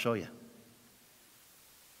on, I'll show you.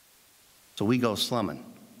 So we go slumming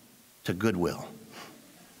to Goodwill.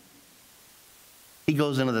 He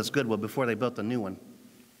goes into this Goodwill before they built the new one.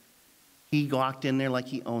 He walked in there like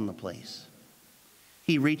he owned the place.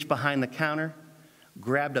 He reached behind the counter,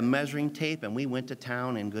 grabbed a measuring tape, and we went to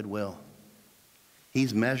town in Goodwill.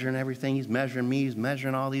 He's measuring everything. He's measuring me. He's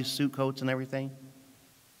measuring all these suit coats and everything.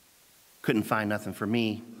 Couldn't find nothing for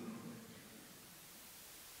me.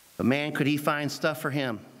 But man, could he find stuff for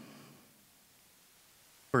him.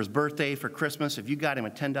 For his birthday, for Christmas, if you got him a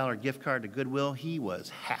 $10 gift card to Goodwill, he was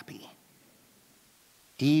happy.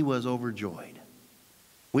 He was overjoyed.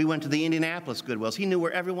 We went to the Indianapolis Goodwills. He knew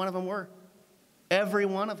where every one of them were. Every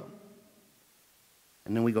one of them.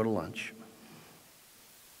 And then we go to lunch.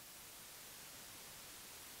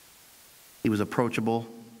 He was approachable.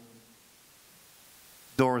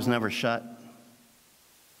 Door was never shut.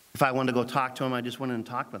 If I wanted to go talk to him, I just went in and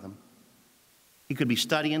talked with him. He could be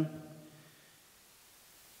studying.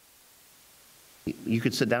 you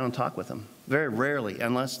could sit down and talk with him. Very rarely,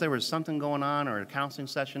 unless there was something going on or a counseling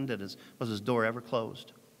session, was his door ever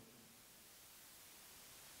closed.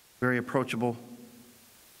 Very approachable.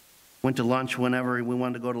 Went to lunch whenever we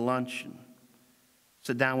wanted to go to lunch. And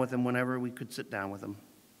sit down with him whenever we could sit down with him.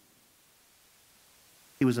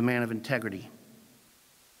 He was a man of integrity.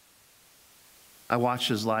 I watched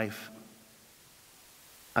his life.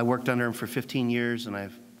 I worked under him for 15 years, and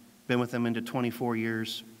I've been with him into 24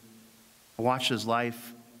 years. I watched his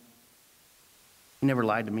life. He never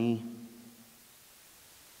lied to me.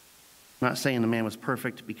 I'm not saying the man was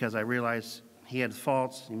perfect, because I realized he had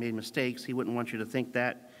faults, he made mistakes. He wouldn't want you to think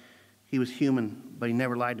that. He was human, but he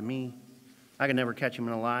never lied to me. I could never catch him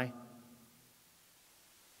in a lie.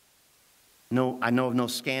 No, I know of no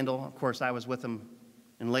scandal. Of course, I was with him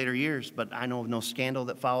in later years, but I know of no scandal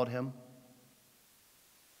that followed him.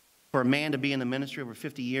 For a man to be in the ministry over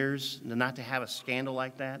 50 years and not to have a scandal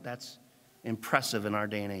like that, that's impressive in our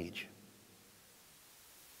day and age.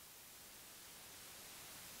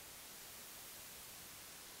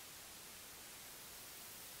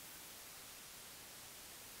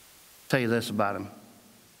 I'll tell you this about him.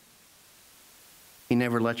 He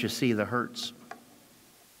never let you see the hurts.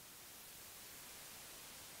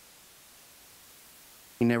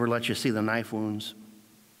 He never let you see the knife wounds.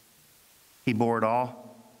 He bore it all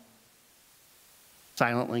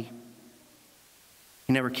silently.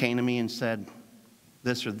 He never came to me and said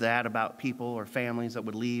this or that about people or families that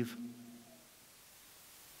would leave.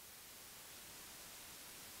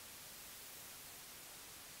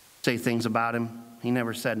 Say things about him. He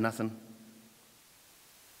never said nothing.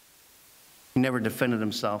 He never defended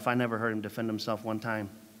himself. I never heard him defend himself one time.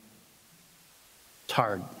 It's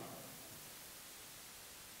hard.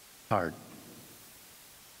 Hard.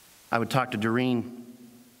 I would talk to Doreen.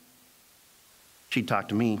 She'd talk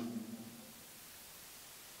to me.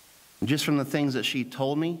 And just from the things that she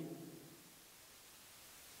told me,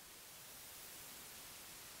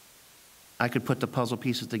 I could put the puzzle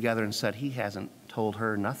pieces together and said, he hasn't told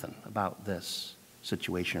her nothing about this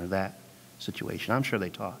situation or that situation. I'm sure they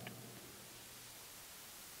talked.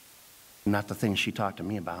 Not the things she talked to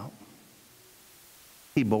me about.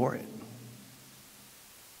 He bore it.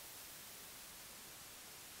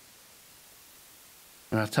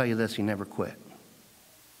 And I'll tell you this, he never quit.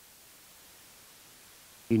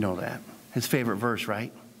 You know that. His favorite verse,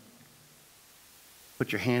 right?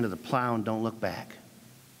 Put your hand to the plow and don't look back.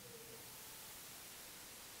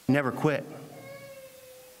 He never quit.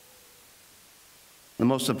 The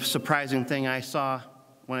most surprising thing I saw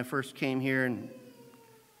when I first came here and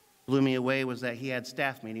blew me away was that he had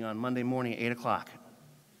staff meeting on Monday morning at 8 o'clock.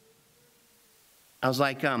 I was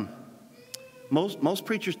like, most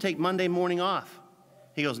preachers take Monday morning off.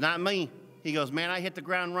 He goes, not me. He goes, man, I hit the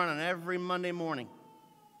ground running every Monday morning.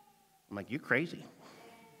 I'm like, you're crazy.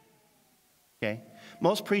 Okay?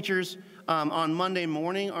 Most preachers on Monday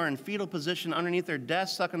morning are in fetal position underneath their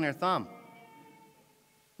desk sucking their thumb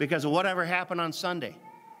because of whatever happened on Sunday.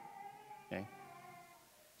 Okay?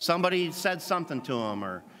 Somebody said something to them,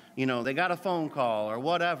 or they got a phone call or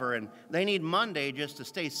whatever, and they need Monday just to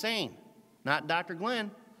stay sane. Not Dr.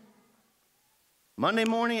 Glenn. Monday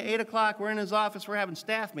morning at 8 o'clock, we're in his office, we're having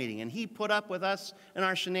staff meeting, and he put up with us and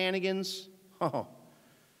our shenanigans. Oh.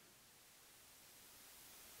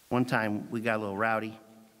 One time, we got a little rowdy.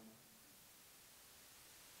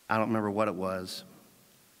 I don't remember what it was.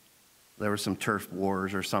 There were some turf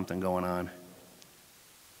wars or something going on.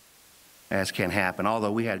 As can happen,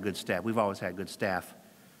 although we had good staff. We've always had good staff.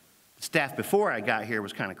 The staff before I got here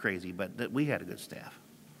was kind of crazy, but we had a good staff.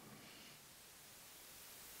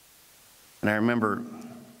 And I remember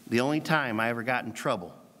the only time I ever got in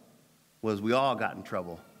trouble was we all got in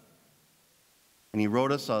trouble. And he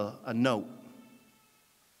wrote us a note.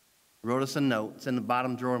 He wrote us a note. It's in the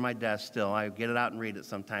bottom drawer of my desk still. I get it out and read it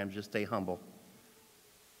sometimes, just stay humble.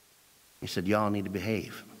 He said, y'all need to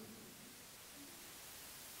behave.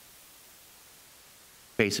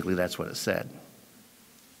 Basically, that's what it said.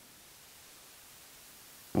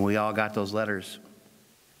 When we all got those letters,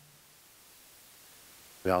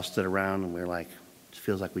 we all stood around and we were like, it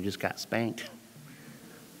feels like we just got spanked. It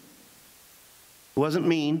wasn't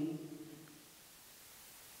mean.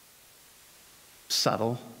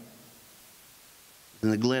 Subtle.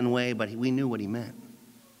 In the Glenn way, but we knew what he meant.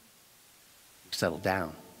 He settled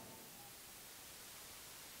down.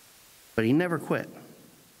 But he never quit.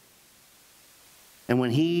 And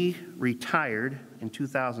when he retired in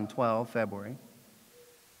 2012, February,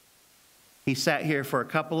 he sat here for a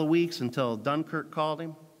couple of weeks until Dunkirk called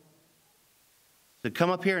him. Said, come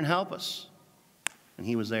up here and help us. And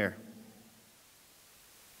he was there.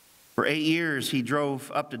 For 8 years, he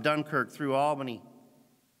drove up to Dunkirk through Albany,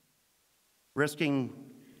 risking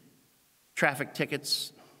traffic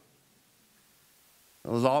tickets.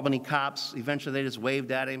 Those Albany cops, eventually they just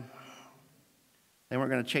waved at him. They weren't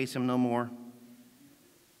going to chase him no more.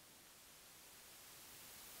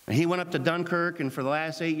 And he went up to Dunkirk, and for the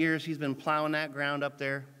last 8 years, he's been plowing that ground up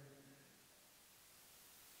there.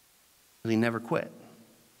 But he never quit.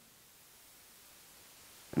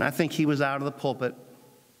 And I think he was out of the pulpit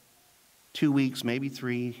 2 weeks, maybe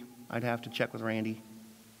 3. I'd have to check with Randy.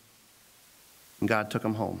 And God took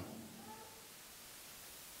him home.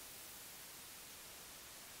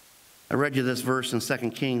 I read you this verse in 2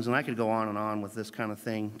 Kings, and I could go on with this kind of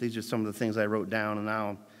thing. These are some of the things I wrote down, and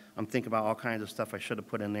now I'm thinking about all kinds of stuff I should have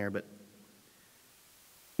put in there. But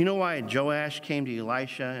you know why Joash came to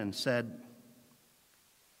Elisha and said,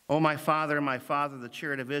 "Oh, my father, the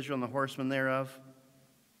chariot of Israel and the horsemen thereof"?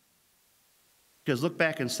 Because look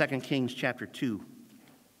back in 2 Kings chapter 2.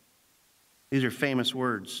 These are famous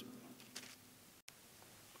words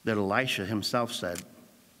that Elisha himself said.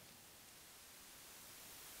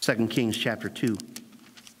 2 Kings chapter 2.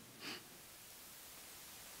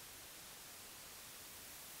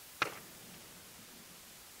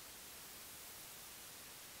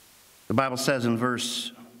 The Bible says in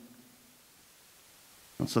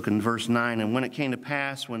let's look in verse 9. And when it came to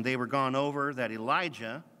pass, when they were gone over, that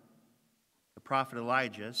Elijah, the prophet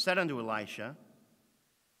Elijah, said unto Elisha,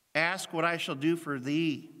 "Ask what I shall do for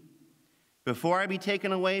thee before I be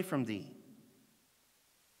taken away from thee."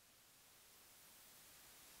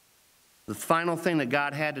 The final thing that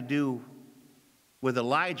God had to do with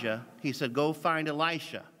Elijah, he said, "Go find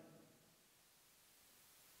Elisha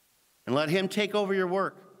and let him take over your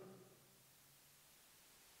work."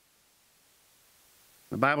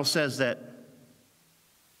 The Bible says that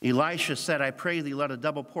Elisha said, "I pray thee, let a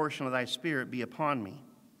double portion of thy spirit be upon me."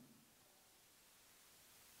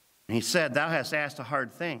 And he said, "Thou hast asked a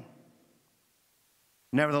hard thing.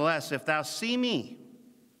 Nevertheless, if thou see me,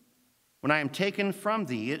 when I am taken from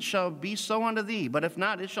thee, it shall be so unto thee, but if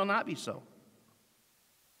not, it shall not be so."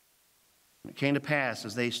 And it came to pass,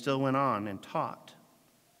 as they still went on and talked,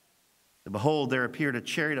 that behold, there appeared a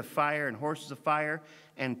chariot of fire and horses of fire,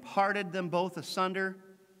 and parted them both asunder.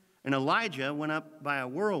 And Elijah went up by a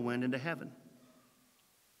whirlwind into heaven.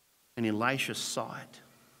 And Elisha saw it.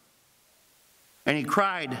 And he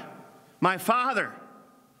cried, my father,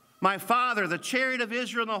 the chariot of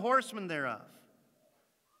Israel and the horsemen thereof."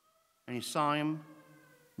 And he saw him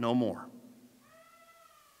no more.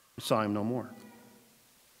 He saw him no more.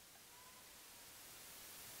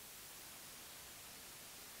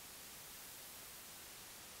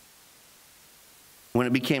 When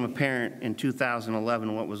it became apparent in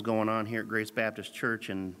 2011 what was going on here at Grace Baptist Church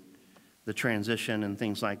and the transition and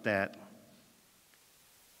things like that,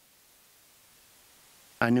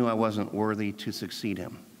 I knew I wasn't worthy to succeed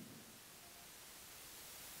him.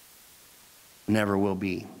 Never will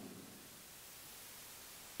be.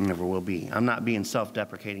 Never will be. I'm not being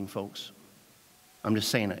self-deprecating, folks. I'm just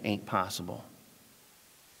saying it ain't possible.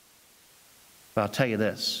 But I'll tell you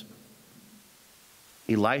this.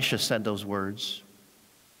 Elisha said those words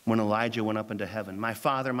when Elijah went up into heaven. My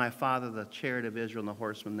father, the chariot of Israel and the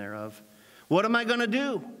horsemen thereof. What am I going to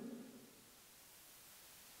do?"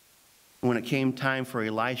 When it came time for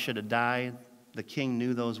Elisha to die, the king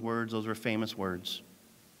knew those words. Those were famous words.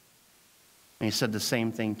 And he said the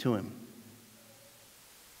same thing to him.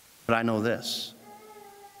 But I know this,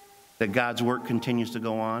 that God's work continues to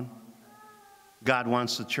go on. God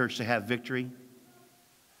wants the church to have victory.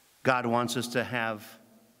 God wants us to have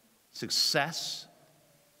success.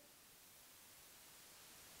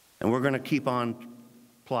 And we're going to keep on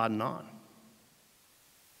plodding on.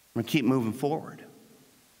 We're going to keep moving forward.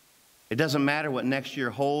 It doesn't matter what next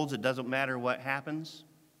year holds. It doesn't matter what happens.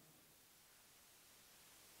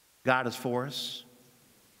 God is for us.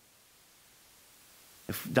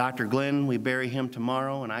 If Dr. Glenn, we bury him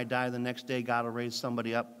tomorrow and I die the next day, God will raise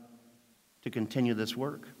somebody up to continue this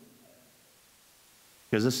work.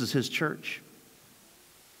 Because this is his church.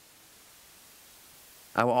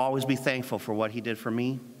 I will always be thankful for what he did for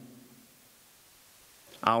me.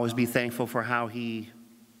 I'll always be thankful for how he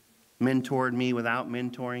mentored me without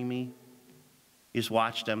mentoring me. You just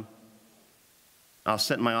watched him. I'll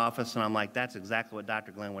sit in my office and I'm like, that's exactly what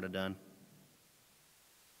Dr. Glenn would have done.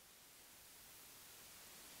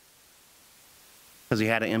 Because he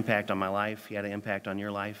had an impact on my life. He had an impact on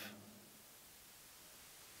your life.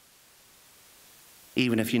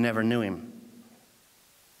 Even if you never knew him,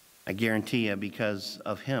 I guarantee you, because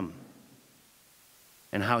of him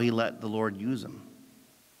and how he let the Lord use him.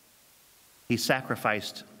 He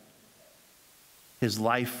sacrificed his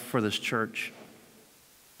life for this church,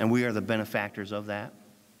 and we are the benefactors of that.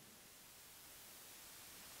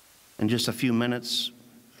 In just a few minutes,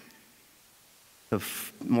 the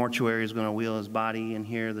mortuary is going to wheel his body in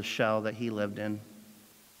here, the shell that he lived in.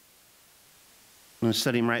 I'm going to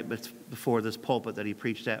set him right before this pulpit that he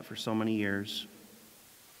preached at for so many years.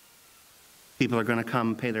 People are going to come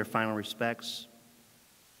and pay their final respects.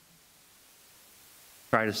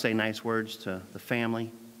 Try to say nice words to the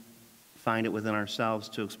family. Find it within ourselves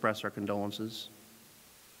to express our condolences.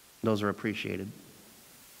 Those are appreciated.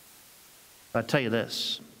 But I'll tell you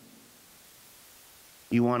this.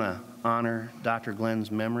 You want to honor Dr.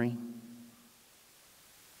 Glenn's memory?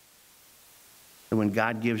 And when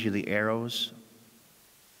God gives you the arrows,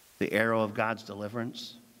 the arrow of God's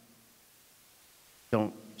deliverance,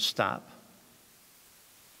 don't stop.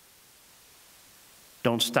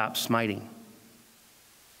 Don't stop smiting.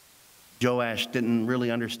 Joash didn't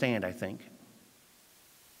really understand, I think.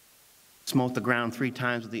 Smote the ground 3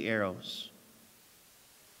 times with the arrows,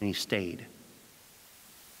 and he stayed.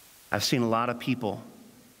 I've seen a lot of people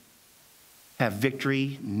have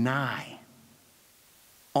victory nigh,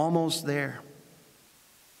 almost there,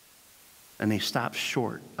 and they stop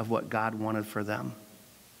short of what God wanted for them.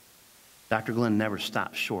 Dr. Glenn never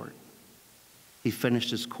stopped short. He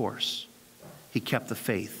finished his course. He kept the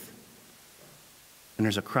faith. And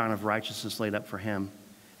there's a crown of righteousness laid up for him,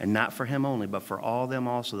 and not for him only, but for all them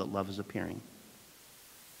also that love his appearing.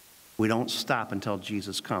 We don't stop until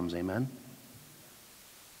Jesus comes, amen?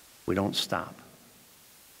 We don't stop.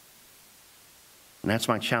 And that's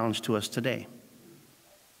my challenge to us today.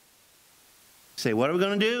 Say, what are we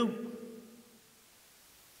going to do?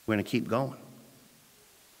 We're going to keep going.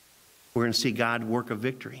 We're going to see God work a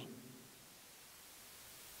victory.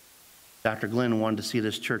 Dr. Glenn wanted to see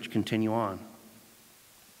this church continue on.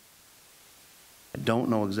 I don't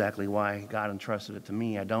know exactly why God entrusted it to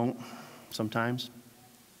me. I don't, sometimes.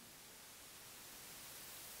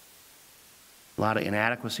 A lot of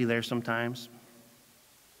inadequacy there sometimes.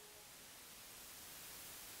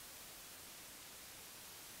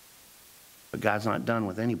 But God's not done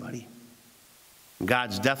with anybody. And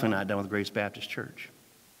God's definitely not done with Grace Baptist Church.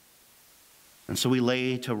 And so we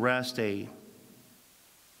lay to rest a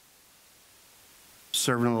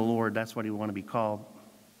servant of the Lord. That's what he would want to be called.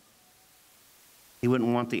 He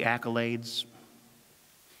wouldn't want the accolades.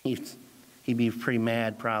 He'd be pretty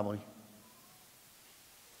mad, probably.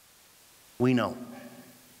 We know.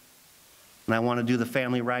 And I want to do the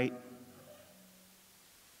family right.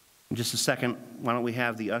 In just a second, why don't we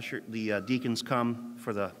have the deacons come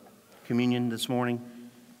for the communion this morning.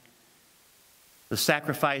 The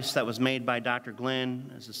sacrifice that was made by Dr.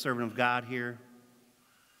 Glenn as a servant of God here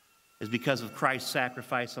is because of Christ's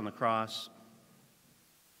sacrifice on the cross.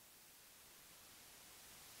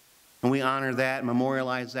 And we honor that,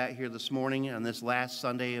 memorialize that here this morning on this last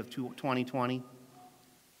Sunday of 2020.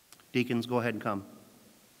 Deacons, go ahead and come.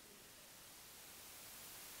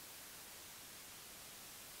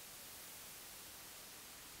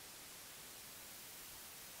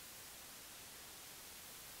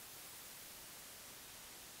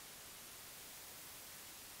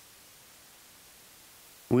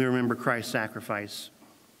 We remember Christ's sacrifice,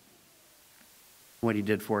 what he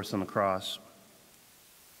did for us on the cross.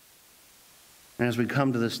 And as we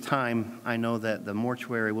come to this time, I know that the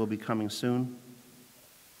mortuary will be coming soon.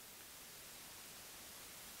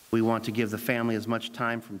 We want to give the family as much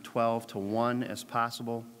time from 12 to 1 as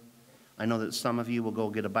possible. I know that some of you will go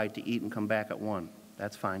get a bite to eat and come back at 1.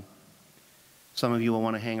 That's fine. Some of you will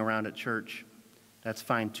want to hang around at church. That's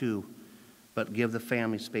fine too. But give the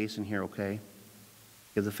family space in here, okay?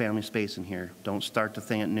 Give the family space in here. Don't start the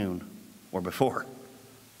thing at noon or before,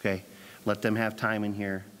 okay? Let them have time in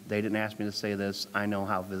here. They didn't ask me to say this. I know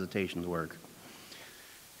how visitations work.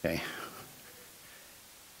 Okay.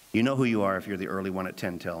 You know who you are if you're the early one at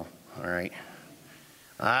 10 till, all right?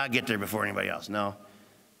 I'll get there before anybody else. No.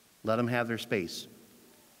 Let them have their space.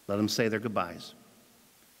 Let them say their goodbyes.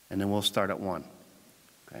 And then we'll start at 1,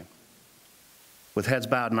 okay? With heads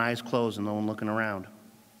bowed and eyes closed and no one looking around.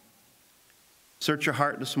 Search your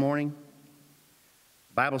heart this morning.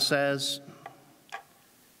 The Bible says,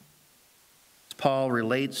 Paul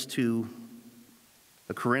relates to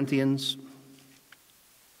the Corinthians,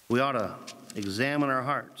 we ought to examine our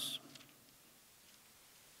hearts,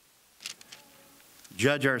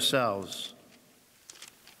 judge ourselves,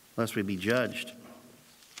 lest we be judged. The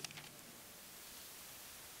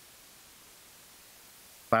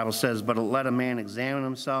Bible says, but let a man examine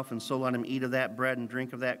himself, and so let him eat of that bread and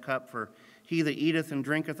drink of that cup. For he that eateth and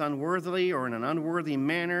drinketh unworthily or in an unworthy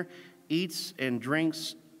manner eats and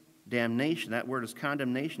drinks damnation. That word is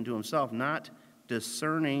condemnation to himself, not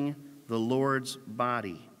discerning the Lord's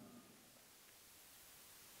body.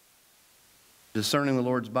 Discerning the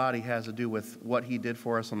Lord's body has to do with what he did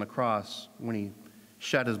for us on the cross when he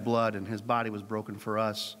shed his blood and his body was broken for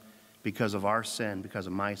us because of our sin, because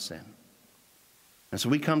of my sin. And so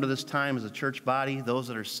we come to this time as a church body, those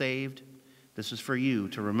that are saved, this is for you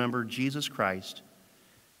to remember Jesus Christ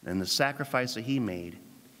and the sacrifice that he made.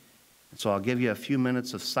 And so I'll give you a few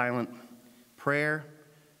minutes of silent prayer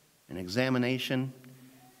and examination,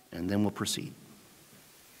 and then we'll proceed.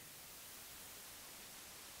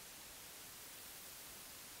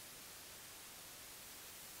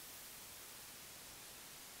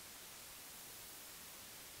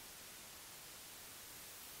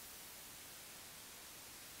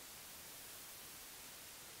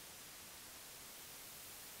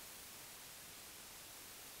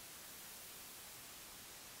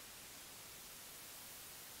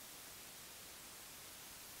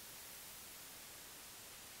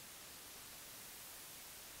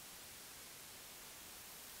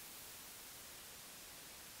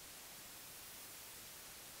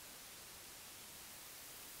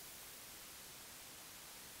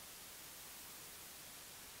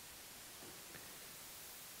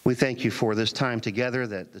 We thank you for this time together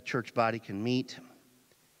that the church body can meet.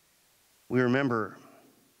 We remember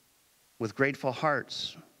with grateful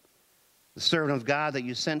hearts the servant of God that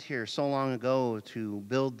you sent here so long ago to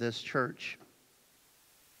build this church,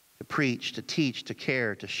 to preach, to teach, to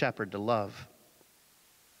care, to shepherd, to love.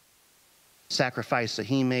 The sacrifice that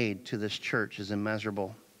he made to this church is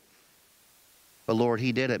immeasurable. But Lord,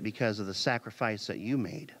 he did it because of the sacrifice that you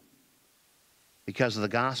made, because of the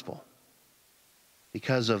gospel.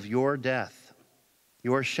 Because of your death,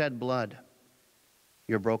 your shed blood,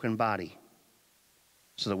 your broken body,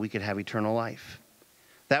 so that we could have eternal life.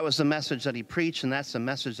 That was the message that he preached, and that's the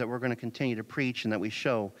message that we're going to continue to preach and that we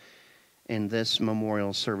show in this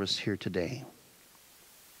memorial service here today.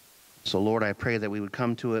 So, Lord, I pray that we would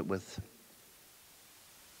come to it with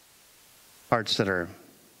hearts that are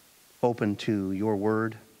open to your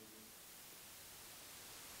word,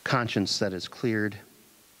 conscience that is cleared.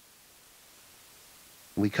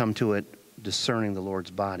 We come to it discerning the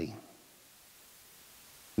Lord's body,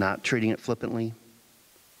 not treating it flippantly,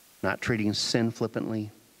 not treating sin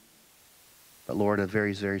flippantly, but Lord, a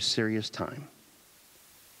very, very serious time.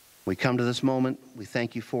 We come to this moment. We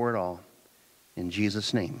thank you for it all. In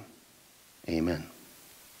Jesus' name, amen.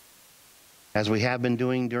 As we have been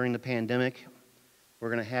doing during the pandemic, we're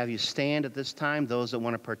going to have you stand at this time. Those that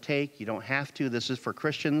want to partake, you don't have to. This is for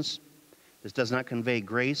Christians. This does not convey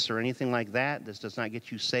grace or anything like that. This does not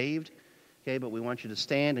get you saved, okay? But we want you to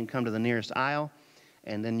stand and come to the nearest aisle,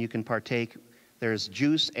 and then you can partake. There's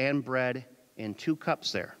juice and bread in 2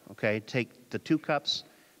 cups there, okay? Take the 2 cups,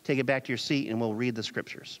 take it back to your seat, and we'll read the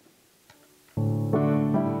scriptures.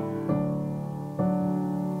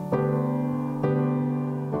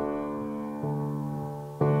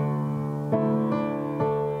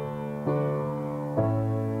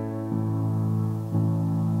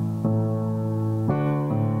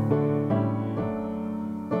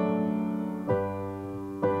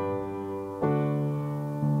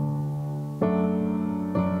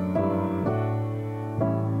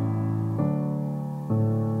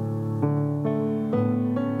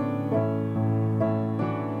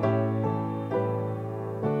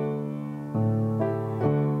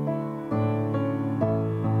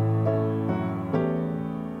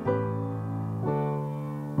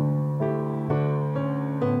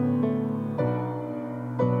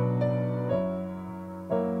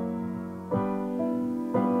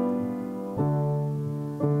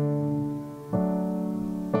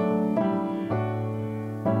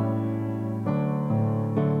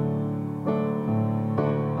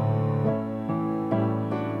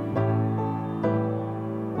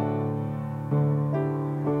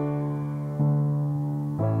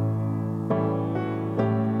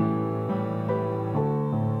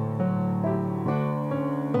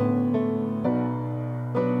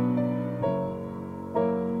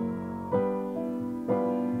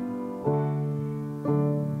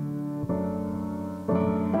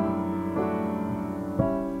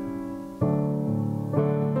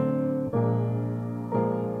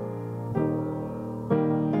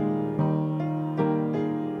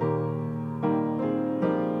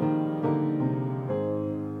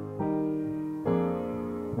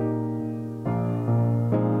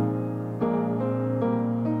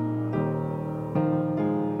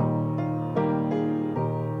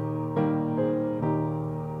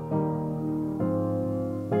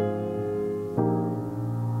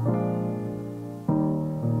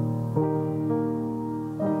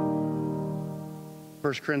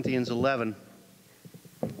 First Corinthians 11,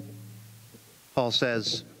 Paul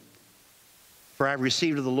says, For I have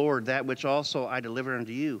received of the Lord that which also I delivered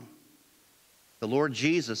unto you. The Lord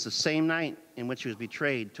Jesus, the same night in which he was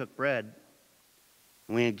betrayed, took bread.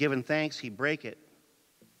 And when he had given thanks, he brake it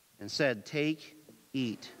and said, Take,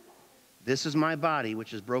 eat. This is my body,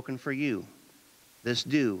 which is broken for you. This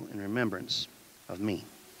do in remembrance of me.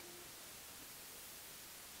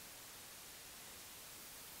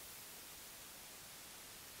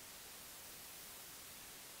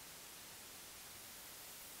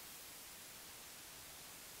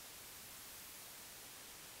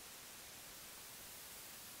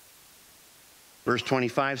 Verse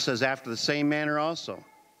 25 says, After the same manner also,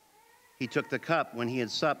 he took the cup when he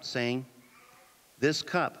had supped, saying, This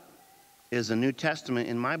cup is the New Testament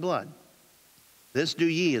in my blood. This do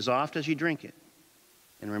ye as oft as ye drink it,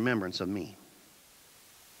 in remembrance of me.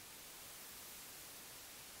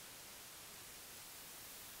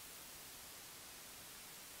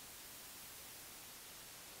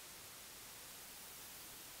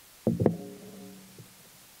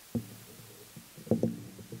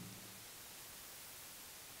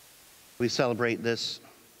 We celebrate this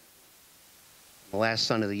the last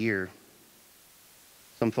Sunday of the year.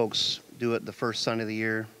 Some folks do it the first Sunday of the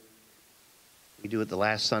year. We do it the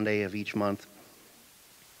last Sunday of each month.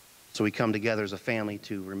 So we come together as a family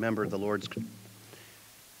to remember the Lord's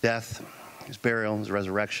death, his burial, his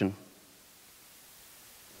resurrection.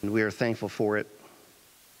 And we are thankful for it.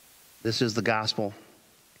 This is the gospel.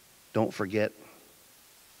 Don't forget.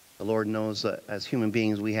 The Lord knows that as human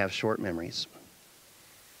beings we have short memories.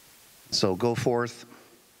 So go forth,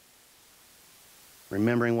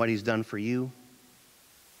 remembering what he's done for you.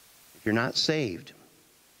 If you're not saved,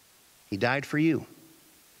 he died for you.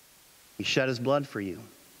 He shed his blood for you.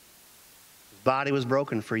 His body was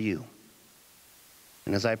broken for you.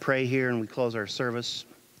 And as I pray here and we close our service,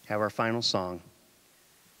 have our final song,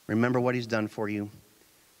 remember what he's done for you.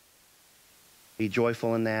 Be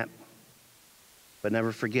joyful in that, but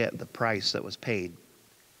never forget the price that was paid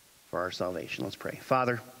for our salvation. Let's pray.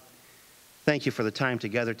 Father, thank you for the time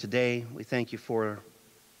together today. We thank you for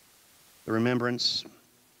the remembrance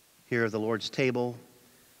here of the Lord's table,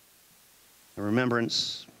 the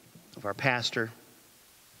remembrance of our pastor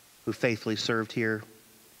who faithfully served here.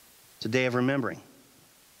 It's a day of remembering.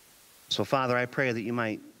 So, Father, I pray that you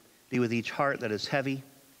might be with each heart that is heavy,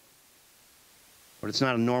 or it's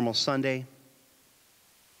not a normal Sunday.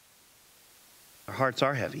 Our hearts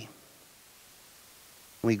are heavy.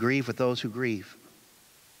 We grieve with those who grieve.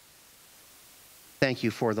 Thank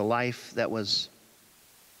you for the life that was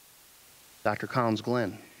Dr. Collins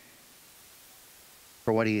Glenn,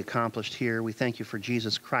 for what he accomplished here. We thank you for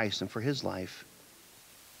Jesus Christ and for his life,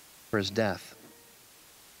 for his death.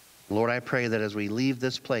 Lord, I pray that as we leave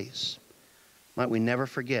this place, might we never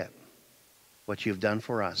forget what you've done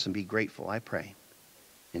for us and be grateful, I pray.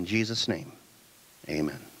 In Jesus' name,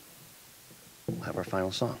 amen. We'll have our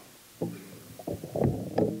final song.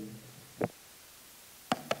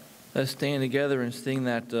 Let's stand together and sing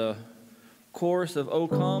that chorus of O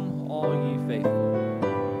Come, All Ye Faithful.